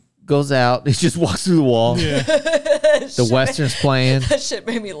 He goes out. He just walks through the wall. Yeah. The western's playing. That shit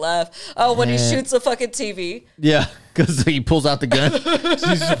made me laugh. Oh, when he Man. shoots the fucking TV. Yeah, because he pulls out the gun,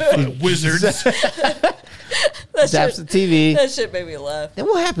 These are fucking wizards. That zaps shit, the TV. that shit made me laugh. Then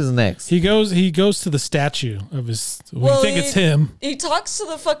what happens next? He goes to the statue of his. We think it's him. He talks to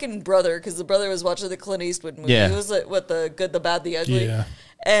the fucking brother because the brother was watching the Clint Eastwood movie. Yeah. It was like, with the good, the bad, the ugly. Yeah.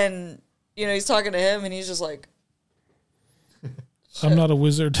 And you know he's talking to him, and he's just like, I'm not a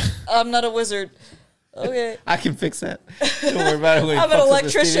wizard. "I'm not a wizard." Okay, I can fix that. Don't worry about it. when he I'm an fucks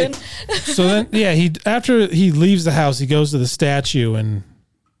up his electrician. TV. So then, yeah, after he leaves the house, he goes to the statue and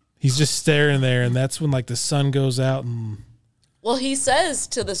he's just staring there, and that's when like the sun goes out and Well, he says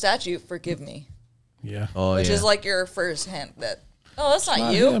to the statue, "Forgive me," yeah. Oh which yeah. is like your first hint that, oh, that's not,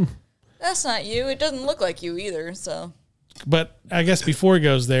 Not you. him. That's not you. It doesn't look like you either. So But I guess before he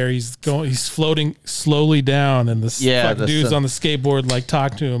goes there, he's floating slowly down, and the Yeah, fucking the dudes sun- on the skateboard like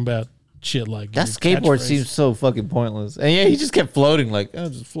talk to him about shit like That your skateboard catchphrase. seems so fucking pointless. And yeah, he just kept floating like, oh,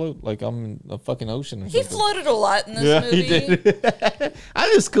 just float like I'm in a fucking ocean or he something. floated a lot in this Yeah, movie. he did.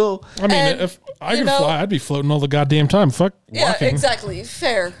 I just cool. I mean, And I could fly. I'd be floating all the goddamn time. Fuck Yeah, walking. exactly.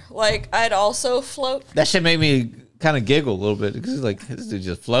 Fair. Like, I'd also float. That shit made me kind of giggle a little bit because it's like this dude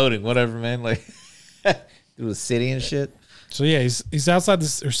just floating, whatever, man. Like through the city and shit. So yeah, he's outside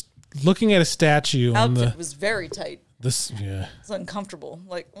this, or looking at a statue. Outfit was very tight. It's uncomfortable.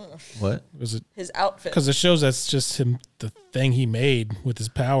 Like, ugh. What was it? His outfit. Because it shows that's just him, the thing he made with his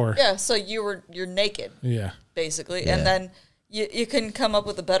power. Yeah, so you're naked. Yeah. Basically. Yeah. And then you can come up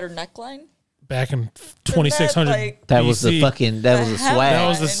with a better neckline. Back in 2600 like, that was the fucking that was the swag. That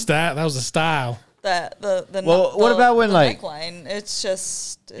was the style. That was the style. What about when like neckline? It's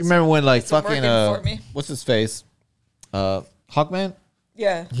just. You remember when like fucking for me. what's his face, Hawkman?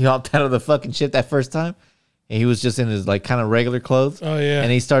 Yeah. He hopped out of the fucking ship that first time, and he was just in his like kind of regular clothes. Oh yeah.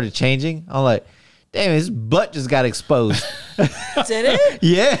 And he started changing. I'm like, damn, his butt just got exposed. Did it?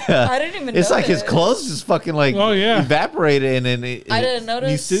 Yeah. I didn't even. It's like notice. his clothes just fucking like I evaporated, and then didn't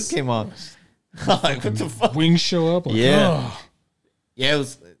notice. new suit came on. Like, what the fuck? Wings show up. Like, Yeah. oh. Yeah, it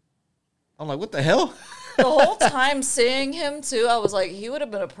was. I'm like, what the hell? The whole time seeing him too, I was like, he would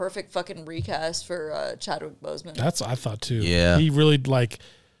have been a perfect fucking recast for Chadwick Boseman. That's what I thought too. Yeah. He really like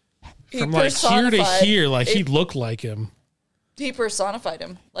from like here to here, like he looked like him. He personified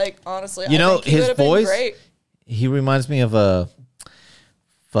him. Like honestly, You know, I think he his would have been voice. great. He reminds me of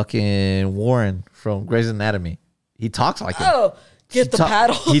fucking Warren from Grey's Anatomy. He talks like him. Oh, get the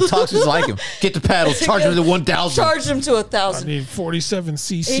paddle. He talks just like him. Get the paddle. Charge him to 1,000. Charge him to 1,000. I need 47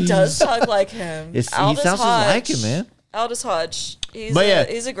 cc's. He does talk like him. He sounds just like him, man. Aldous Hodge. He's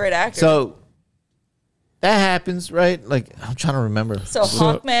a great actor. So that happens, right? Like I'm trying to remember. So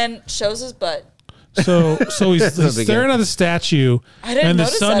Hawkman shows his butt. So he's staring at the statue, and the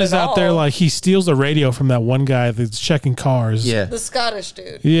son is out there like he steals a radio from that one guy that's checking cars. Yeah, the Scottish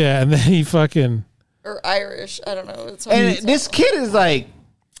dude. Yeah, and then he fucking or Irish. I don't know. It's and this kid is like,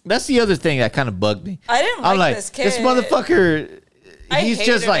 that's the other thing that kind of bugged me. I didn't like this kid. This motherfucker. He's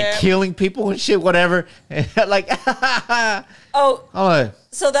just like him. killing people and shit, whatever. Like, oh, I'm like,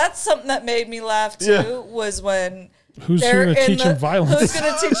 so that's something that made me laugh too. Was when who's going to teach him violence? Who's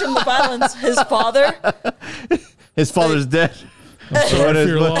going to teach him the violence? His father. His father's dead. I'm sorry for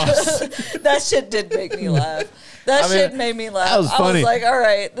your loss. That shit did make me laugh. That shit made me laugh. That was funny. I was like, all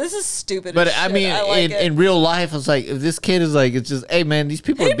right, this is stupid. But as shit. I mean, in real life, it's like, if this kid is like, it's just, hey man, these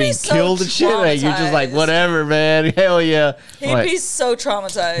people are being killed and shit. And you're just like, whatever, man. Hell yeah. He'd be so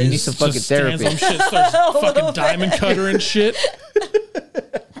traumatized. You need some fucking therapy. Some shit, starts fucking diamond cutter and shit.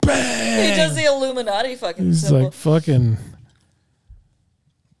 Bang! He does the Illuminati fucking He's symbol. like fucking.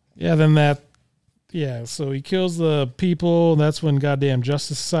 Yeah, then that. Yeah, so he kills the people. And that's when goddamn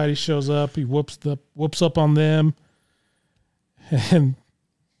Justice Society shows up. He whoops up on them, and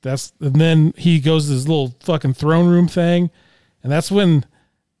then he goes to this little fucking throne room thing, and that's when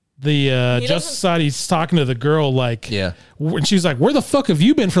the Justice Society's talking to the girl like, and she's like, "Where the fuck have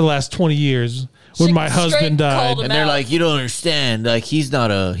you been for the last 20 years?" When my husband died, and they're like, "You don't understand. Like, he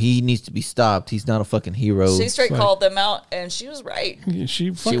needs to be stopped. He's not a fucking hero." She straight called them out, and she was right. She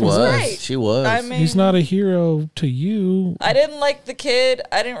was. Right. She was. I mean, he's not a hero to you. I didn't like the kid.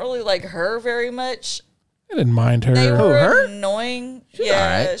 I didn't really like her very much. I didn't mind her. They were her? annoying. She's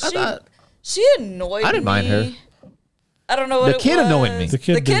yeah, alright. she annoyed me. I didn't mind her. I don't know what the kid annoyed me.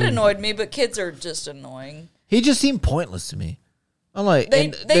 The kid annoyed me, but kids are just annoying. He just seemed pointless to me. I'm like, they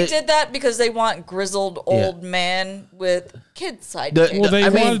did that because they want grizzled old man with kid sidekicks. Well, they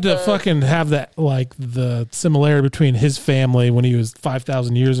wanted to fucking have that, like, the similarity between his family when he was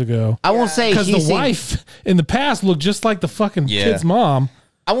 5,000 years ago. I won't say because the wife in the past looked just like the fucking kid's mom.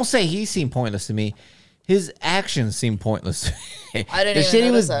 I won't say he seemed pointless to me. His actions seemed pointless to me. I didn't the even shit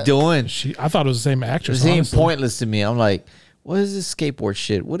he was that. doing. I thought it was the same actress. It seemed honestly. pointless to me. I'm like, what is this skateboard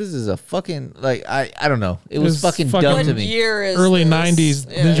shit? What is this? A fucking I don't know. It was fucking dumb to me. Year is early this? 90s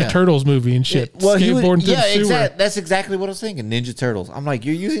Ninja Turtles movie and shit. Skateboarding to the sewer. Exactly. That's exactly what I was thinking. Ninja Turtles. I'm like,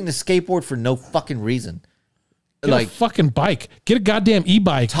 you're using the skateboard for no fucking reason. Get a fucking bike. Get a goddamn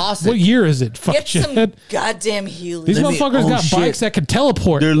e-bike. Toss it. What year is it? Fuck Get some shithead. goddamn healing. These motherfuckers got bikes that can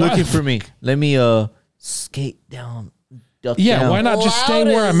teleport. They're looking for me. Let me skate down. Yeah, why not just stay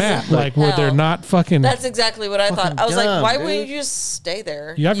where I'm at? Like where they're not fucking. That's exactly what I thought. I was like, dumb, why dude. wouldn't you just stay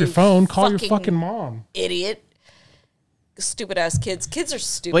there? You have your phone. Call your fucking mom. Idiot. Stupid ass kids. Kids are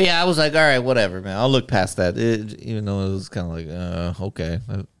stupid. But yeah, I was like, all right, whatever, man. I'll look past that. Even though it was kind of like, okay.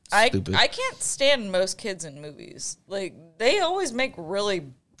 Stupid. I can't stand most kids in movies. Like, they always make really.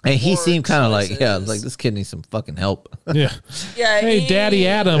 And he seemed kind of like, choices. like this kid needs some fucking help. Yeah. Yeah. Hey, Daddy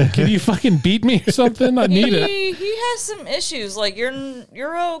Adam, can you fucking beat me or something? I need it. He has some issues. Like,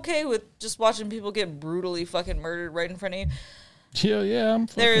 you're okay with just watching people get brutally fucking murdered right in front of you. Yeah.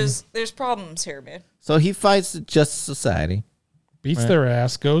 There's problems here, man. So he fights the Justice Society. Beats their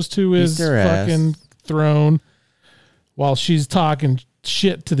ass. Goes to his fucking throne while she's talking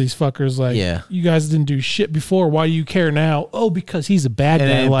shit to these fuckers. Like, you guys didn't do shit before. Why do you care now? Oh, because he's a bad guy.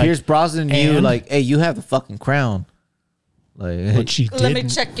 And like Pierce Brosnan knew, like, hey, you have the fucking crown. Like, but she didn't. Let me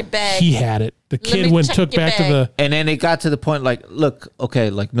check your bag. He had it. The kid went took back to the. And then it got to the point, like, look, okay,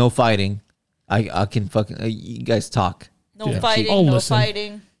 like, no fighting. I can fucking, you guys talk. No fighting, no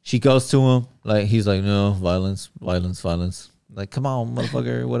fighting. She goes to him, like, he's like, no, violence. Like, come on,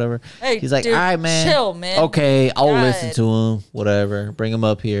 motherfucker, whatever. Hey, he's like, dude, all right, man. chill, man. Okay, I'll listen to him, whatever. Bring him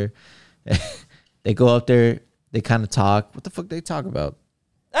up here. They go up there. They kind of talk. What the fuck they talk about?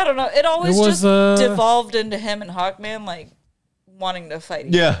 I don't know. It always just devolved into him and Hawkman, like, wanting to fight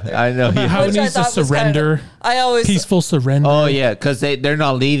each other. I know. How he needs to surrender. Peaceful surrender. Oh, yeah, because they're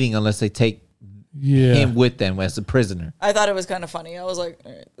not leaving unless they take him with them as a prisoner. I thought it was kind of funny. I was like,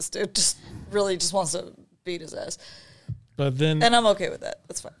 all right, this dude just wants to beat his ass. But then, and I'm okay with that.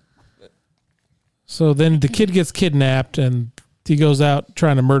 That's fine. So then the kid gets kidnapped and he goes out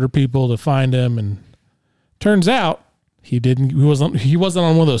trying to murder people to find him, and turns out he wasn't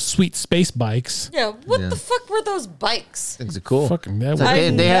on one of those sweet space bikes. Yeah, what the fuck were those bikes? Things are cool. Fucking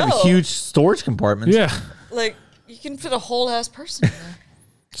they have huge storage compartments. Yeah. Like, you can fit a whole ass person in there.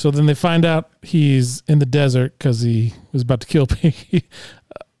 So then they find out he's in the desert because he was about to kill Piggy.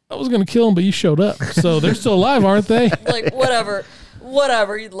 I was going to kill him, but you showed up. So they're still alive, aren't they? Like, whatever,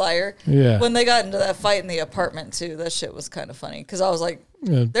 you liar. Yeah. When they got into that fight in the apartment, too, that shit was kind of funny. Because I was like,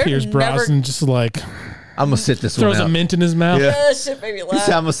 Pierce Brosnan just like... I'm going to sit this one out. Throws a mint in his mouth. Yeah, that shit made me laugh.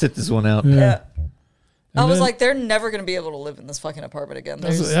 I'm going to sit this one out. Yeah. I was like, they're never going to be able to live in this fucking apartment again.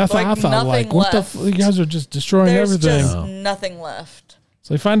 There's I thought nothing what left. you guys are just destroying everything. There's just nothing left.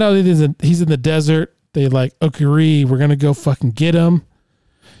 So they find out he's in the desert. They like, agree, we're going to go fucking get him.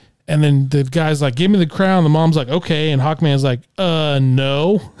 And then the guy's like, give me the crown. The mom's like, okay. And Hawkman's like,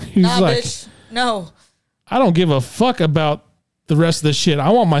 no. He's like, bitch. No. I don't give a fuck about the rest of this shit. I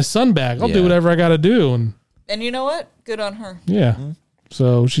want my son back. I'll do whatever I got to do. And you know what? Good on her. Yeah. Mm-hmm.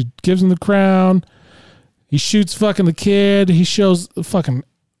 So she gives him the crown. He shoots fucking the kid. He shows fucking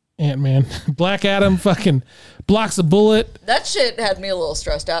Ant-Man. Black Adam fucking blocks a bullet. That shit had me a little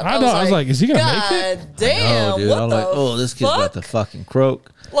stressed out. I was like, is he going to make it? God damn. Dude. What the oh, this kid's got the fucking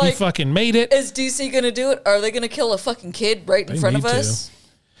croak. Like, he fucking made it. Is DC going to do it? Are they going to kill a fucking kid right in front of us?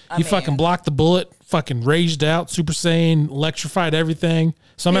 He fucking blocked the bullet, fucking raged out, Super Saiyan, electrified everything.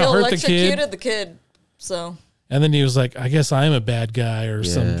 Somehow hurt the kid. He electrocuted the kid, so... And then he was like, I guess I am a bad guy or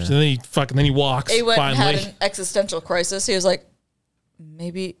something. So then he walks. He went finally. And had an existential crisis. He was like,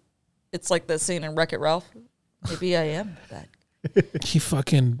 maybe it's like the scene in Wreck-It Ralph. Maybe I am bad. He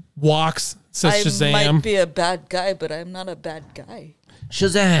fucking walks, says Shazam. I might be a bad guy, but I'm not a bad guy.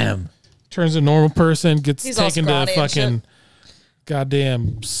 Shazam. Turns a normal person, gets He's taken to fucking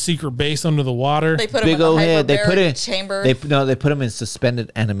goddamn secret base under the water. They put him in a hyperbaric chamber. They put him in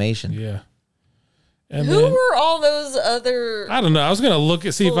suspended animation. Yeah. And who were all those other? I don't know. I was gonna look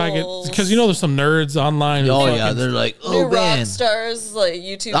and see if I could, because there's some nerds online. Oh yeah, they're like, new rock stars, like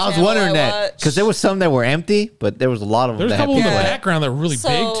YouTube. I was wondering that because there was some that were empty, but there was a lot of them. There's a couple in the background that were really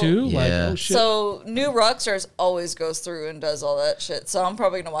big too. Yeah. Like, oh shit. So new rock stars always goes through and does all that shit. So I'm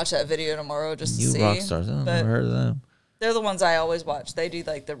probably gonna watch that video tomorrow just to see. New rock stars. I've never heard of them. They're the ones I always watch. They do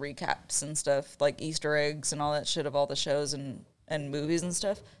like the recaps and stuff, like Easter eggs and all that shit of all the shows and movies and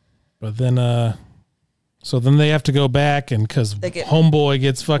stuff. But then, so then they have to go back, and because Homeboy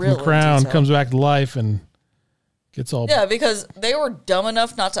gets fucking the crown, comes back to life, and gets all... Yeah, because they were dumb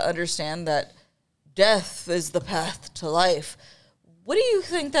enough not to understand that death is the path to life. What do you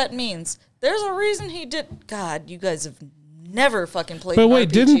think that means? There's a reason he did... God, you guys have never fucking played But wait,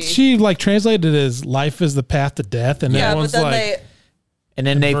 RPG. didn't she like translate it as life is the path to death? And everyone's like... And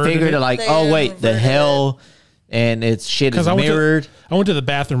then they figured it like, oh wait, the hell... And it's shit is mirrored. I went to the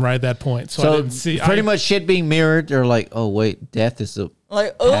bathroom right at that point, so I didn't see. Pretty much shit being mirrored. They're like, oh wait, death is the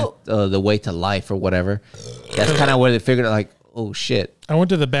the way to life or whatever. That's kind of where they figured it. Like, oh shit. I went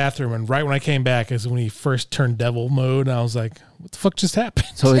to the bathroom, and right when I came back is when he first turned devil mode. And I was like, what the fuck just happened?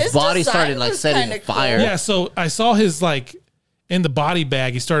 So his body started like setting fire. Yeah, so I saw his like in the body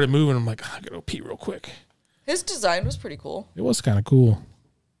bag. He started moving. I'm like, I gotta go pee real quick. His design was pretty cool. It was kind of cool.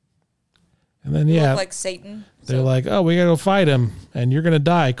 And then like Satan. They're like, oh, we gotta go fight him, and you're gonna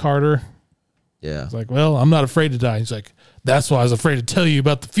die, Carter. Yeah. It's like, well, I'm not afraid to die. He's like, that's why I was afraid to tell you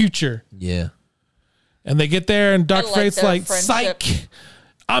about the future. Yeah. And they get there, and Dr. Fate's like, psych,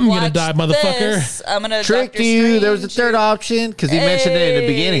 I'm gonna die, motherfucker. I'm gonna trick you. There was a third option because he mentioned it in the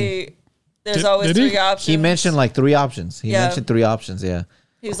beginning. there's always did he? 3 options. He mentioned like 3 options. He Yeah. mentioned 3 options. Yeah.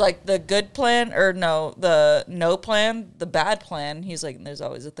 He was like the good plan, or no, the no plan, the bad plan. He's like, there's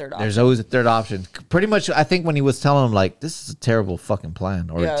always a third option. There's always a third option. Pretty much, I think when he was telling him like, this is a terrible fucking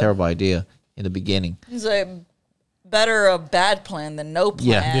plan or Yeah. a terrible idea in the beginning. He's like, better a bad plan than no plan.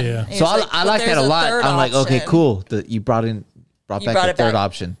 Yeah. Yeah. He's So like, I "But like that there's a lot. third I'm like, okay, option." cool. You brought You back brought the it third back.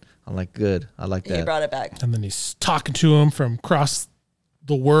 option. I'm like, good. I like He that. brought it back. And then he's talking to him from across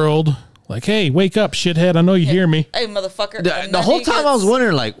the world, like, "Hey, wake up, shithead! I know you hear me." Hey, motherfucker. And The then whole he time I was gets-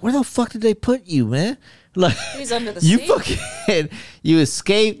 wondering, like, where the fuck did they put you, man? Like, He's under the you sea. fucking, you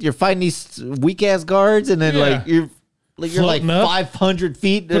escaped. You're fighting these weak ass guards, and then Yeah. like you're like Floating up. 500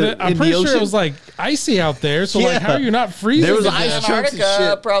 feet But I'm in pretty the ocean. sure it was like icy out there. So like, Yeah. how are you not freezing? There was to ice death? chunks and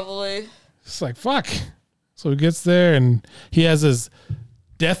Antarctica, shit. probably. It's like fuck. So he gets there and he has his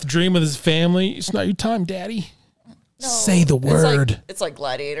death dream with his family. It's not your time, Daddy. No, Say the word. It's like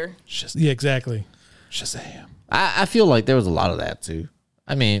Gladiator. Yeah, exactly. Shazam. I feel like there was a lot of that too.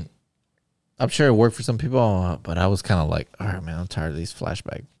 I mean, I'm sure it worked for some people, but I was kind of like, all right, man, I'm tired of these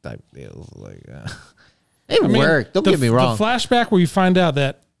flashback type deals. Like, it worked. Don't get me wrong. The flashback where you find out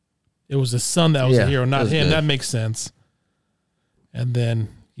that it was his son that was Yeah, the hero, that not was him. good. That makes sense. And then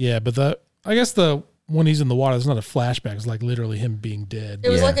but I guess when he's in the water, it's not a flashback. It's like literally him being dead. It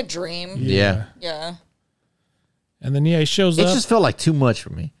was Yeah. like a dream. Yeah. Yeah. And then he shows It up. just felt like too much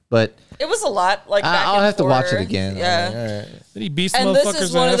for me. But It was a lot. Like back I'll and have to watch it forth. again. Yeah. I'm like, all right. then he beats the And this motherfucker's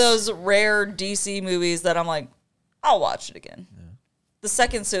is one ass. of those rare DC movies that I'm like, I'll watch it again. The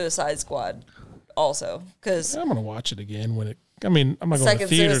second Suicide Squad, also, because I'm gonna watch it again when it. I mean, I'm not going to Second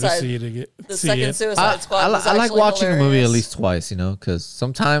theater Suicide- to see it again. the see second it. Suicide Squad. was I like actually watching a movie at hilarious. least twice, because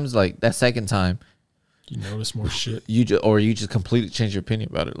sometimes like that second time You notice more shit. you just completely change your opinion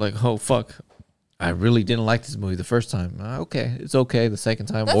about it. Like, oh fuck, I really didn't like this movie the first time. Okay, it's okay the second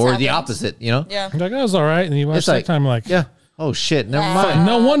time, That's or the happened. opposite. Yeah. I'm like, that was all right. And you watch It's the like- second time, like, Yeah. Oh shit, never Yeah. mind.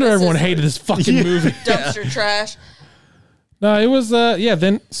 no wonder this everyone is- hated this fucking movie. Dumpster trash. No, it was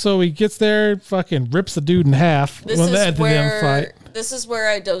then so he gets there, fucking rips the dude in half This when they is had them where fight. this is where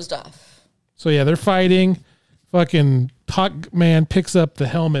I dozed off. So yeah, they're fighting. Fucking Hawk Man picks up the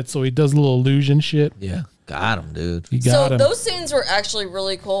helmet, so he does a little illusion shit. Yeah, got him, dude. He So got him. those scenes were actually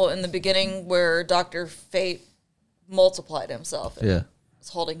really cool in the beginning, where Dr. Fate multiplied himself and Yeah, was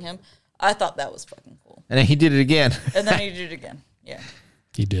holding him. I thought that was fucking cool. and then he did it again. And then he did it again. Yeah.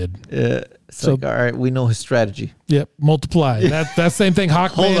 He did. It's So- like, all right, we know his strategy. Yep, multiply. That same thing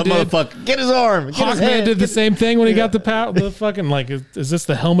Hold Hawkman the did. motherfucker. Get his arm. Get his Hawkman head. did the same thing when he got the fucking like. Is this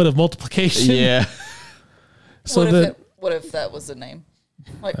the helmet of multiplication? Yeah. So What if that was the name?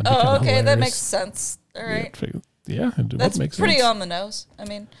 Like, That'd be kinda oh, okay, that hilarious. makes sense. All right. yeah, it That's makes pretty sense. on the nose. I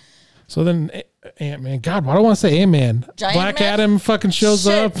mean, So then Ant-Man, God, why do I want to say Ant-Man? Giant Black Man? Adam fucking shows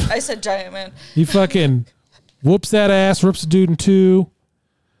shit. up. I said Giant Man. He fucking whoops that ass, rips the dude in two.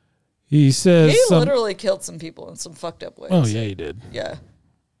 He says, He literally killed some people in some fucked up ways. "Oh yeah, he did." Yeah.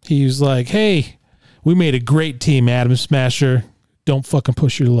 He was like, "Hey, we made a great team, Atom Smasher. Don't fucking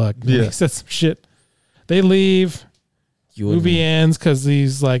push your luck." Yeah. He said some shit. They leave. You and Movie me. ends because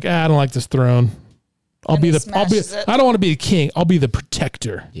he's like, I don't like this throne. And he smashes it. I don't want to be the king. I'll be the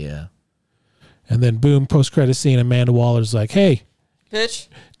protector. Yeah. And then boom, post credit scene. Amanda Waller's like, hey, Bitch.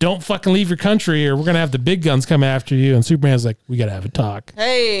 don't fucking leave your country or we're gonna have the big guns come after you. And Superman's like, we gotta have a talk.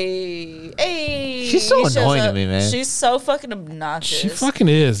 Hey. Hey. She's so He shows annoying to up. me, man. She's so fucking obnoxious. She fucking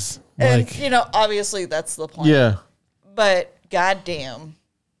is. And, Like, you know, obviously that's the point. Yeah. But goddamn.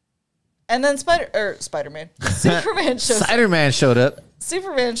 And then Spider-Man. Superman shows up. Spider-Man showed up.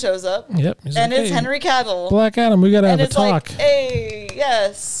 Superman shows up. yep. He's And like, it's hey, Henry Cavill. Black Adam, we gotta have and a it's talk. like, hey,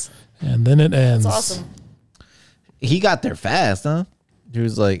 yes. And then it ends. It's awesome. He got there fast, huh? He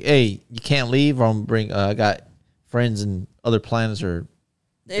was like, "Hey, you can't leave, or I'm gonna bring. I got friends in other planets, or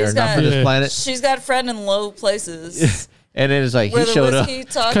they're He's not got, for this Yeah. planet." she's got a friend in low places. And then it's like where he the showed up. whiskey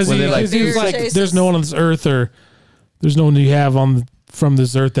talks Because When he, they're like, was beer like, chases. there's no one on this earth or there's no one you have from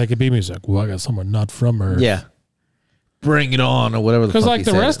this earth that could be me. He's like, well, I got someone not from Earth. Yeah, bring it on, or whatever. Because like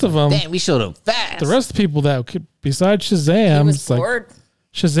the rest of them, damn, we showed up fast. the rest of the people that could, besides He Shazam, was it's like bored.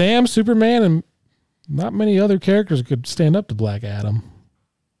 Shazam, Superman, and not many other characters could stand up to Black Adam.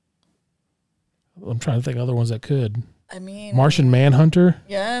 I'm trying to think of other ones that could. I mean, Martian Manhunter.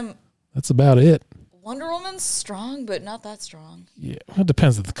 yeah, That's about it. Wonder Woman's strong, but not that strong. Yeah, it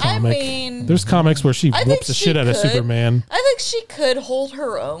depends on the comic. I mean, There's comics where she I think whoops the she shit out of could. Superman. I think she could hold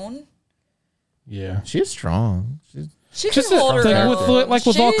her own. Yeah. She's strong. She's, She could Just hold her like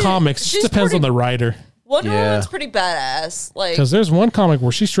own. with all comics, it she's just depends on pretty- the writer. Wonder Yeah. Woman's pretty badass. Like, Because there's one comic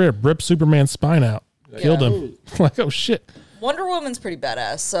where she straight up ripped Superman's spine out, killed him. Like, oh shit. Wonder Woman's pretty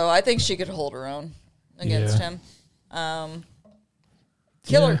badass, so I think she could hold her own against Yeah. him.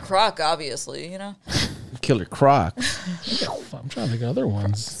 Killer Croc, obviously, Killer Croc. I'm trying to think of other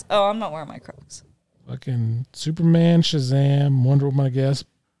ones. Oh, I'm not wearing my Crocs. Fucking Superman, Shazam, Wonder Woman, I guess.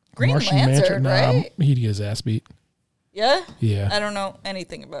 Green Lantern, right? He'd get his ass beat. Yeah? Yeah. I don't know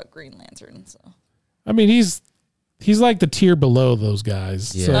anything about Green Lantern, so. I mean, he's like the tier below those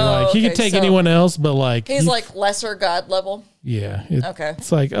guys. Yeah. So Oh, like he okay, could take so anyone else, but like He's like lesser god level. yeah. Okay.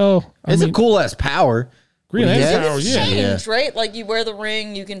 It's like It's a cool ass power. Green Yeah. Lantern You power. can Yeah, change, right? Like you wear the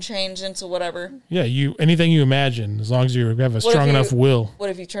ring, you can change into whatever. yeah. You anything you imagine, as long as you have a strong enough will. What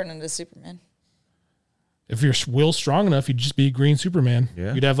if you turn into Superman? If your will's strong enough, you'd just be Green Superman.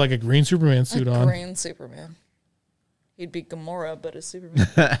 Yeah. You'd have like a green Superman suit on. Green Superman. He'd be Gamora, but a Superman.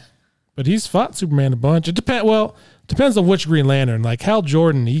 But he's fought Superman a bunch. It depends on which Green Lantern. Like Hal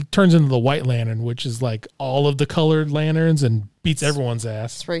Jordan, he turns into the White Lantern, which is like all of the colored lanterns and beats everyone's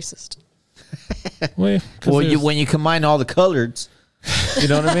ass. It's racist. Well, When you combine all the colors, you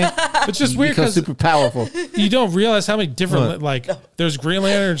know what I mean? it's just You weird become because super powerful. you don't realize how many different like there's Green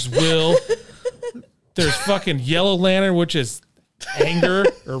Lantern's will. There's fucking Yellow Lantern, which is anger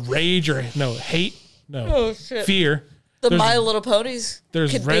or rage or hate. No. Oh, shit. Fear. The There's- My Little Ponies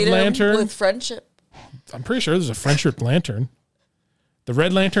there's could Red beat him Lantern. with friendship. I'm pretty sure there's a friendship lantern. The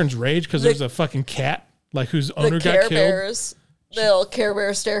Red Lantern's rage because there's a fucking cat like whose owner The got Care killed. Bears. They'll Care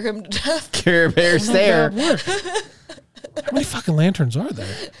Bear stare him to death. Care Bear Oh my stare. God, where? How many fucking lanterns are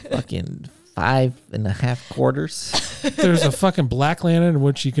there? Fucking 5.5 quarters. There's a fucking Black Lantern in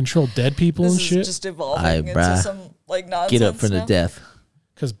which you control dead people This and is shit. just evolving Aye, into bruh. some like nonsense. Get up from the now. death.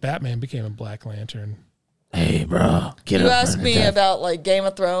 Because Batman became a Black Lantern. Hey, bro. Get You up asked from the me death. about like Game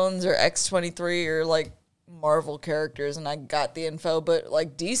of Thrones or X-23 or like Marvel characters, and I got the info. But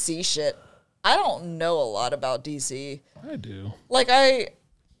like DC shit, I don't know a lot about DC. I do. Like I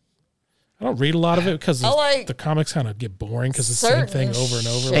don't read a lot of it because like the comics kind of get boring because it's the same thing certain over and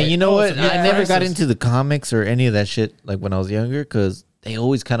over. shit. And you know what? it's a new I never got crisis. into the comics or any of that shit like when I was younger because they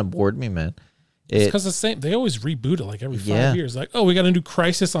always kind of bored me, man. Because the same, they always reboot it like every 5 Yeah. years. Like, oh, we got a new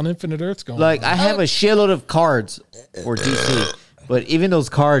Crisis on Infinite Earths going. Like on. I have a shitload of cards for DC, but even those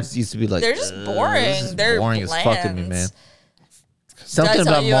cards used to be like they're just boring. This is They're boring as fuck to me, bland. man. Something tell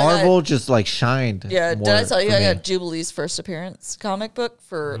about you I got- Marvel just like shined. Yeah, more did I tell you for I me. got Jubilee's first appearance comic book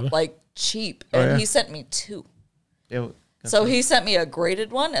for like cheap, Oh, and yeah? he sent me 2. Yeah, So he sent me a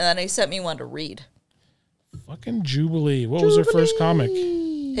graded one, and then he sent me one to read. fucking Jubilee. What was her first comic?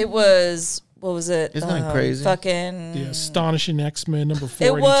 It was what was it? Isn't that crazy? Fucking. The Astonishing X-Men number It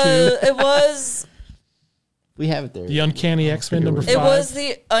 482. was. It was. we have it there. The Uncanny X-Men number 5. It was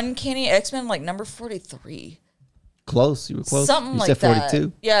the Uncanny X-Men, like number 43. Close. You were close. Something you like said that.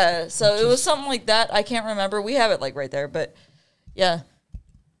 42. Yeah, so it was something like that. I can't remember. We have it like right there, but yeah,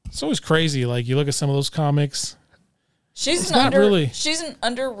 It's always crazy. Like you look at some of those comics. she's It's an not really- she's an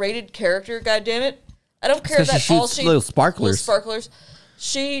underrated character. God damn it! I don't care 'cause she that all shoots she little sparklers. little sparklers.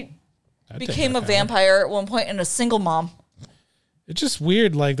 She I'd take became that a power. vampire at one point and a single mom. It's just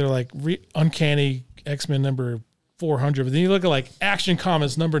weird. Like they're like Uncanny X-Men number 400, but then you look at like Action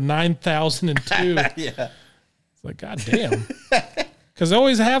Comics number 9002. Yeah. It's like, god damn. Because they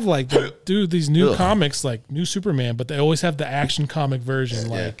always have like they do these new comics, like new Superman, but they always have the Action Comic version,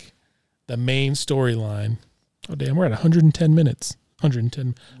 like the main storyline. Oh damn, we're at 110 minutes.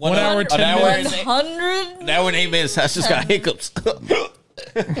 110. 1 hour and 10 an hour minutes. and 100. Now in 8 minutes, I just got hiccups.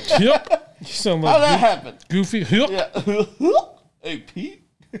 Yep. You sound like happened? Goofy. Yep. Hey, Pete.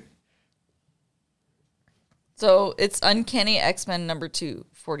 So it's Uncanny X-Men number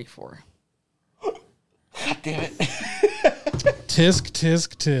 244. God damn it. Tisk,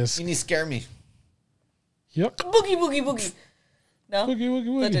 tisk, tisk. You need to scare me. Yep. Boogie, boogie, boogie. No, Woogie, woogie,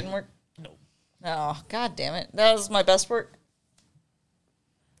 woogie. that didn't work. No. Oh, god damn it. That was my best work.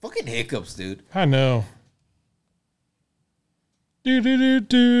 Fucking hiccups, dude. I know. Do, do, do,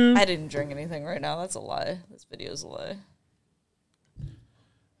 do. I didn't drink anything right now. That's a lie. This video's a lie.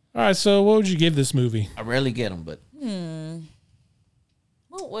 All right, so what would you give this movie? I rarely get them, but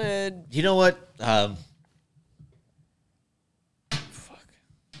What would... you know what? I'll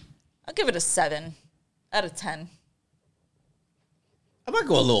give it a 7 out of 10. I might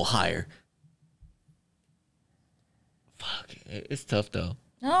go a little higher. Fuck, it's tough though.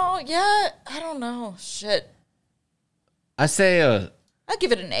 No, yeah, I don't know. Shit. I say I'll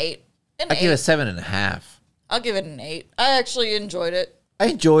give it an 8. I give it a 7.5. I'll give it an 8. I actually enjoyed it. I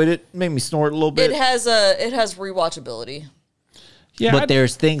enjoyed it. Made me snort a little bit. It has rewatchability. Yeah, but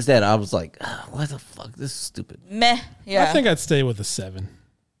there's things that I was like, what the fuck? This is stupid. Meh. Yeah. I think I'd stay with a 7, I'm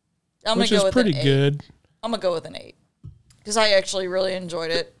gonna which go is with pretty an 8. good. I'm gonna go with an 8. because I actually really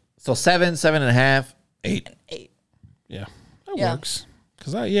enjoyed it. So 7, 7.5, 8. An 8. Yeah, that Yeah. works.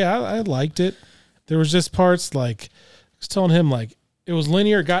 Because I liked it. There was just parts like I was telling him like it was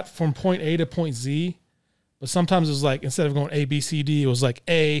linear, got from point A to point Z, but sometimes it was like instead of going A B C D, it was like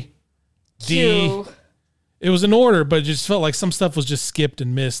A D. Q. It was in order, but it just felt like some stuff was just skipped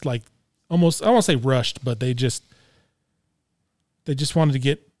and missed. Like almost, I don't want to say rushed, but they just wanted to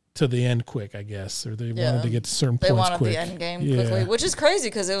get to the end quick, I guess, or they wanted to get to certain They points wanted quick. the end game quickly, which is crazy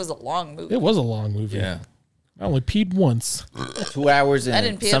because it was a long movie. It was a long movie. Yeah. I only peed once. 2 hours I didn't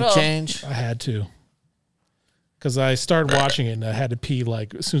and pee some at all. change. I had to. Because I started watching it and I had to pee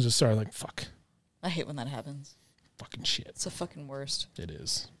like as soon as it started, like, fuck. I hate when that happens. Fucking shit. It's the fucking worst. It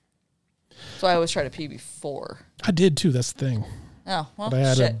is. So I always try to pee before. I did too. That's the thing. Oh, well, But I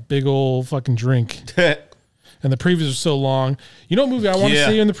had a shit. big old fucking drink. And the previews were so long. You know what movie I want to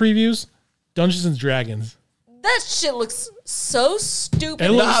see in the previews? Dungeons and Dragons. That shit looks so stupid. It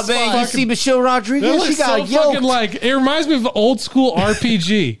and looks Nah, man, you fun. see Michelle Rodriguez? That She looks got so yoked. fucking like, it reminds me of the old school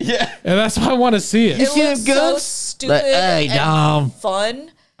RPG. Yeah. And that's why I want to see it. You It see looks them so guns? stupid Like, hey, and Dom.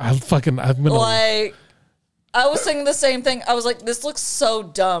 fun. I'm gonna. Like, I was thinking the same thing. I was like, this looks so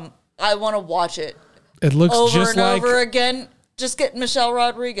dumb. I want to watch it It looks over just and like. over again. Just get Michelle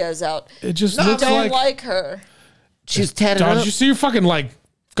Rodriguez out. It just I looks don't like. like her. She's tatted Dog, up. did you see your fucking like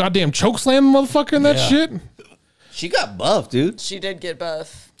goddamn chokeslam motherfucker in that Yeah. shit? She got buff, dude. She did get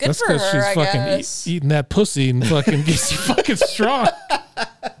buff. Good That's for because her, she's I fucking guess. eating that pussy and fucking gets you fucking strong.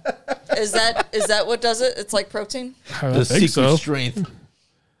 Is that what does it? It's like protein. I think so. strength.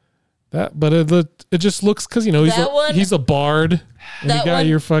 But it just looks because he's a bard and That you got one,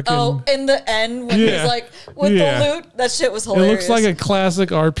 your fucking. oh, in the end when Yeah. he's like with Yeah. the loot, that shit was It hilarious. looks like a classic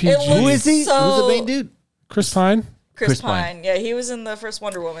RPG. It looks Who is he? So- Who's the main dude? Chris Pine. Chris Chris Pine. Pine. Yeah, he was in the first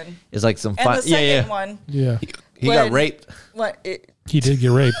Wonder Woman. It's like some And fun. the second Yeah, yeah. one, Yeah, He got when- raped. he did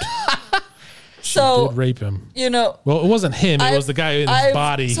get raped. so Did rape him. you know, Well, it wasn't him. It was the guy in his I've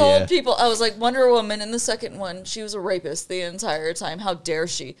body. told Yeah. people, I was like, Wonder Woman in the second one, she was a rapist the entire time. How dare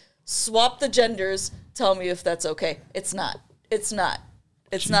she? Swap the genders. Tell me if that's okay. It's not. It's not.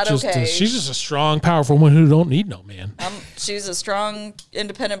 It's not okay. She's just a strong, powerful woman who don't need no man. She's a strong,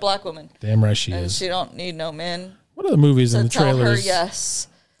 independent black woman, Damn right she and is. she don't need no man What are the movies in to the tell her trailers yes.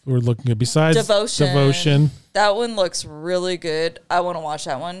 we're looking at besides Devotion. That one looks really good. I want to watch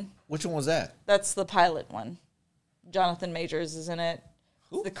that one. Which one was that? That's the pilot one. Jonathan Majors is in it.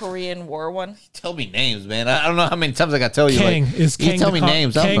 It's the Korean War one. Tell me names, man. I don't know how many times I got to tell you. Kang like, is you Kang tell the me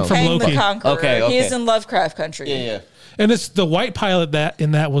names. I Kang don't know. from Kang Loki. the Conqueror. Okay, okay. He's in Lovecraft Country. Yeah, yeah. And it's the white pilot that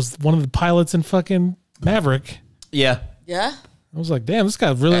was one of the pilots in fucking Maverick. Yeah. Yeah? I was like, damn, this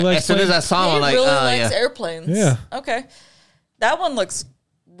guy really likes As soon as I saw him, He I'm like, really oh, likes yeah. airplanes. Yeah. Okay. That one looks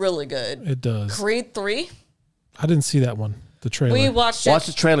really good. It does. Creed 3. I didn't see that one. The trailer. We watched Watch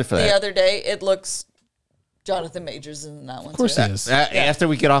it the trailer for the that. other day. It looks... Jonathan Majors is in that one, of course too. he is. After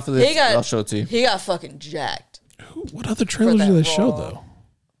we get off of this, He got, I'll show it to you. He got fucking jacked. What other trailers that do they show role. though?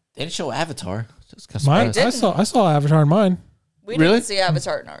 They didn't show Avatar. Just kinda Mine, surprised. I saw Avatar in mine. We Really? didn't see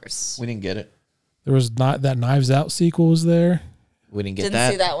Avatar in ours. We didn't get it. There was not that Knives Out sequel was there. We didn't get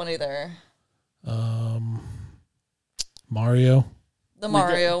Didn't see that one either. Mario. The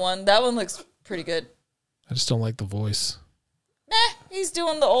Mario one. That one looks pretty good. I just don't like the voice. He's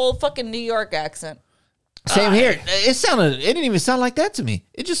doing the old fucking New York accent. Same here. It didn't even sound like that to me.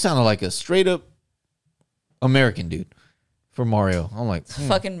 It just sounded like a straight up American dude for Mario. I'm like,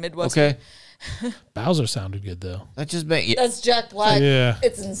 Fucking Midwest. okay. Bowser sounded good though. That just make That's Jack Black. Yeah.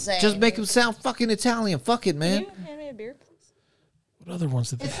 It's insane. just make him sound fucking Italian. Fuck it, Can man. you hand me a beer, please? What other ones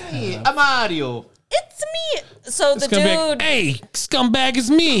did they have? Hey, I'm Mario. It's me. So the It's gonna be dude. like, hey, scumbag is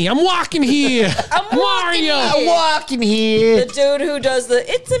me. I'm walking here. I'm walking Mario. here. I'm walking here. The dude who does the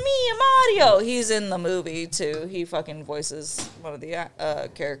 "It's a me, Mario." He's in the movie too. He fucking voices one of the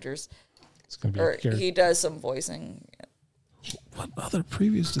characters, It's gonna be or a character. he does some voicing. What other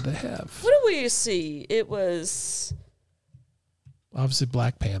previews did they have? What did we see? It was Obviously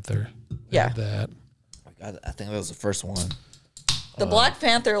Black Panther. They Yeah. had that. I think that was the first one. the Black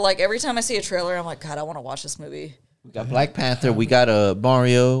Panther. Like every time I see a trailer, I'm like, God, I want to watch this movie. We got Black Panther. We got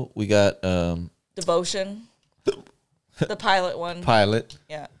Mario. We got Devotion, the pilot one. Pilot.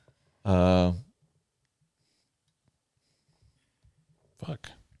 Yeah. Fuck.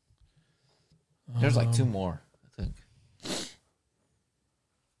 There's like two more, I think.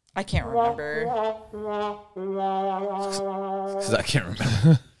 I can't remember. Because I can't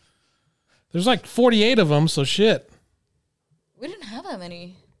remember. There's like 48 of them, so shit. We didn't have that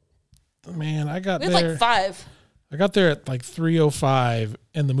many. Man, I got We had there. like 5. I got there at like 3:05,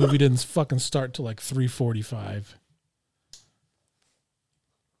 and the movie didn't fucking start till like 3:45.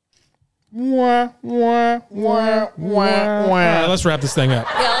 All right, let's wrap this thing up.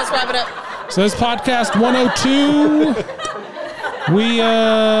 Yeah, let's wrap it up. So this podcast 102.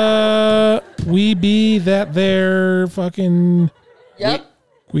 We be that there fucking. Yep.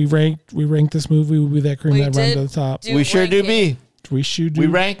 We ranked this movie. We be that cream We that run did to the top. We sure do ranking. be. We sure do. We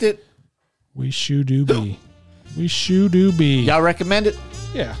ranked it. We sure do be. We sure do be. Y'all recommend it?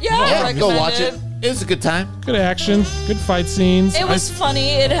 Yeah. Yeah, I Yeah, go recommend watch it. It was a good time. Good action. Good fight scenes. It was funny.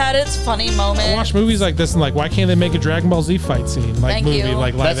 It had its funny I moment. watch movies like this and like, why can't they make a Dragon Ball Z fight scene like Thank movie you.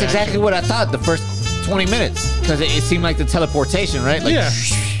 like live That's exactly action? what I thought the first 20 minutes because it seemed like the teleportation, right? Like, Yeah.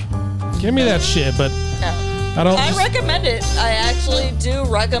 Give me that shit, but Yeah. I don't. I just- recommend it. I actually do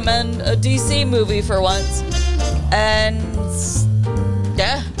recommend a DC movie for once. And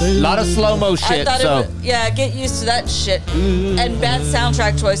yeah. a lot of slow mo shit. I thought So it was, yeah, get used to that shit. And bad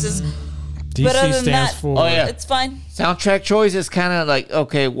soundtrack choices. DC but other than stands that- for. Oh, yeah. It's fine. soundtrack choice is kind of like,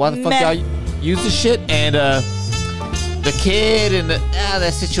 okay, why the fuck Meh. y'all use this shit? And the kid and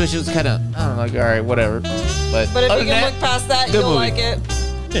that situation was kind of, I don't know, like, all right, whatever. But But if other you than can that, look past that, good you'll movie. like it.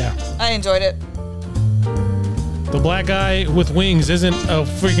 Yeah. I enjoyed it. The black guy with wings isn't a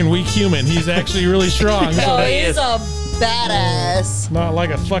freaking weak human. He's actually really strong. Oh, he he's is. a badass. Not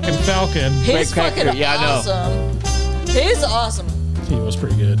like a fucking falcon. He's Great fucking character. Yeah, I know. awesome. He's awesome. He was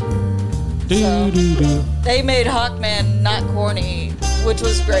pretty good. So- Do. They made Hawkman not corny, which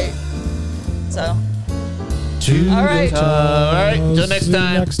was great. So, all right. all right, till next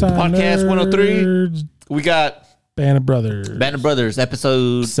time. Podcast 103. nerds. we got Band of Brothers. Band of Brothers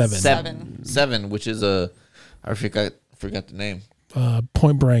episode Seven. seven, which is I forgot the name.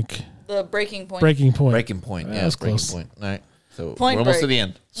 Point Break. The breaking point. Breaking Point. Breaking Point. Yeah, that's Breaking close. Point. All right, so Point we're almost Break. to the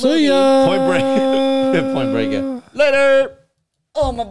end. See ya. Point Break. Point Break. Yeah. Later. Oh, my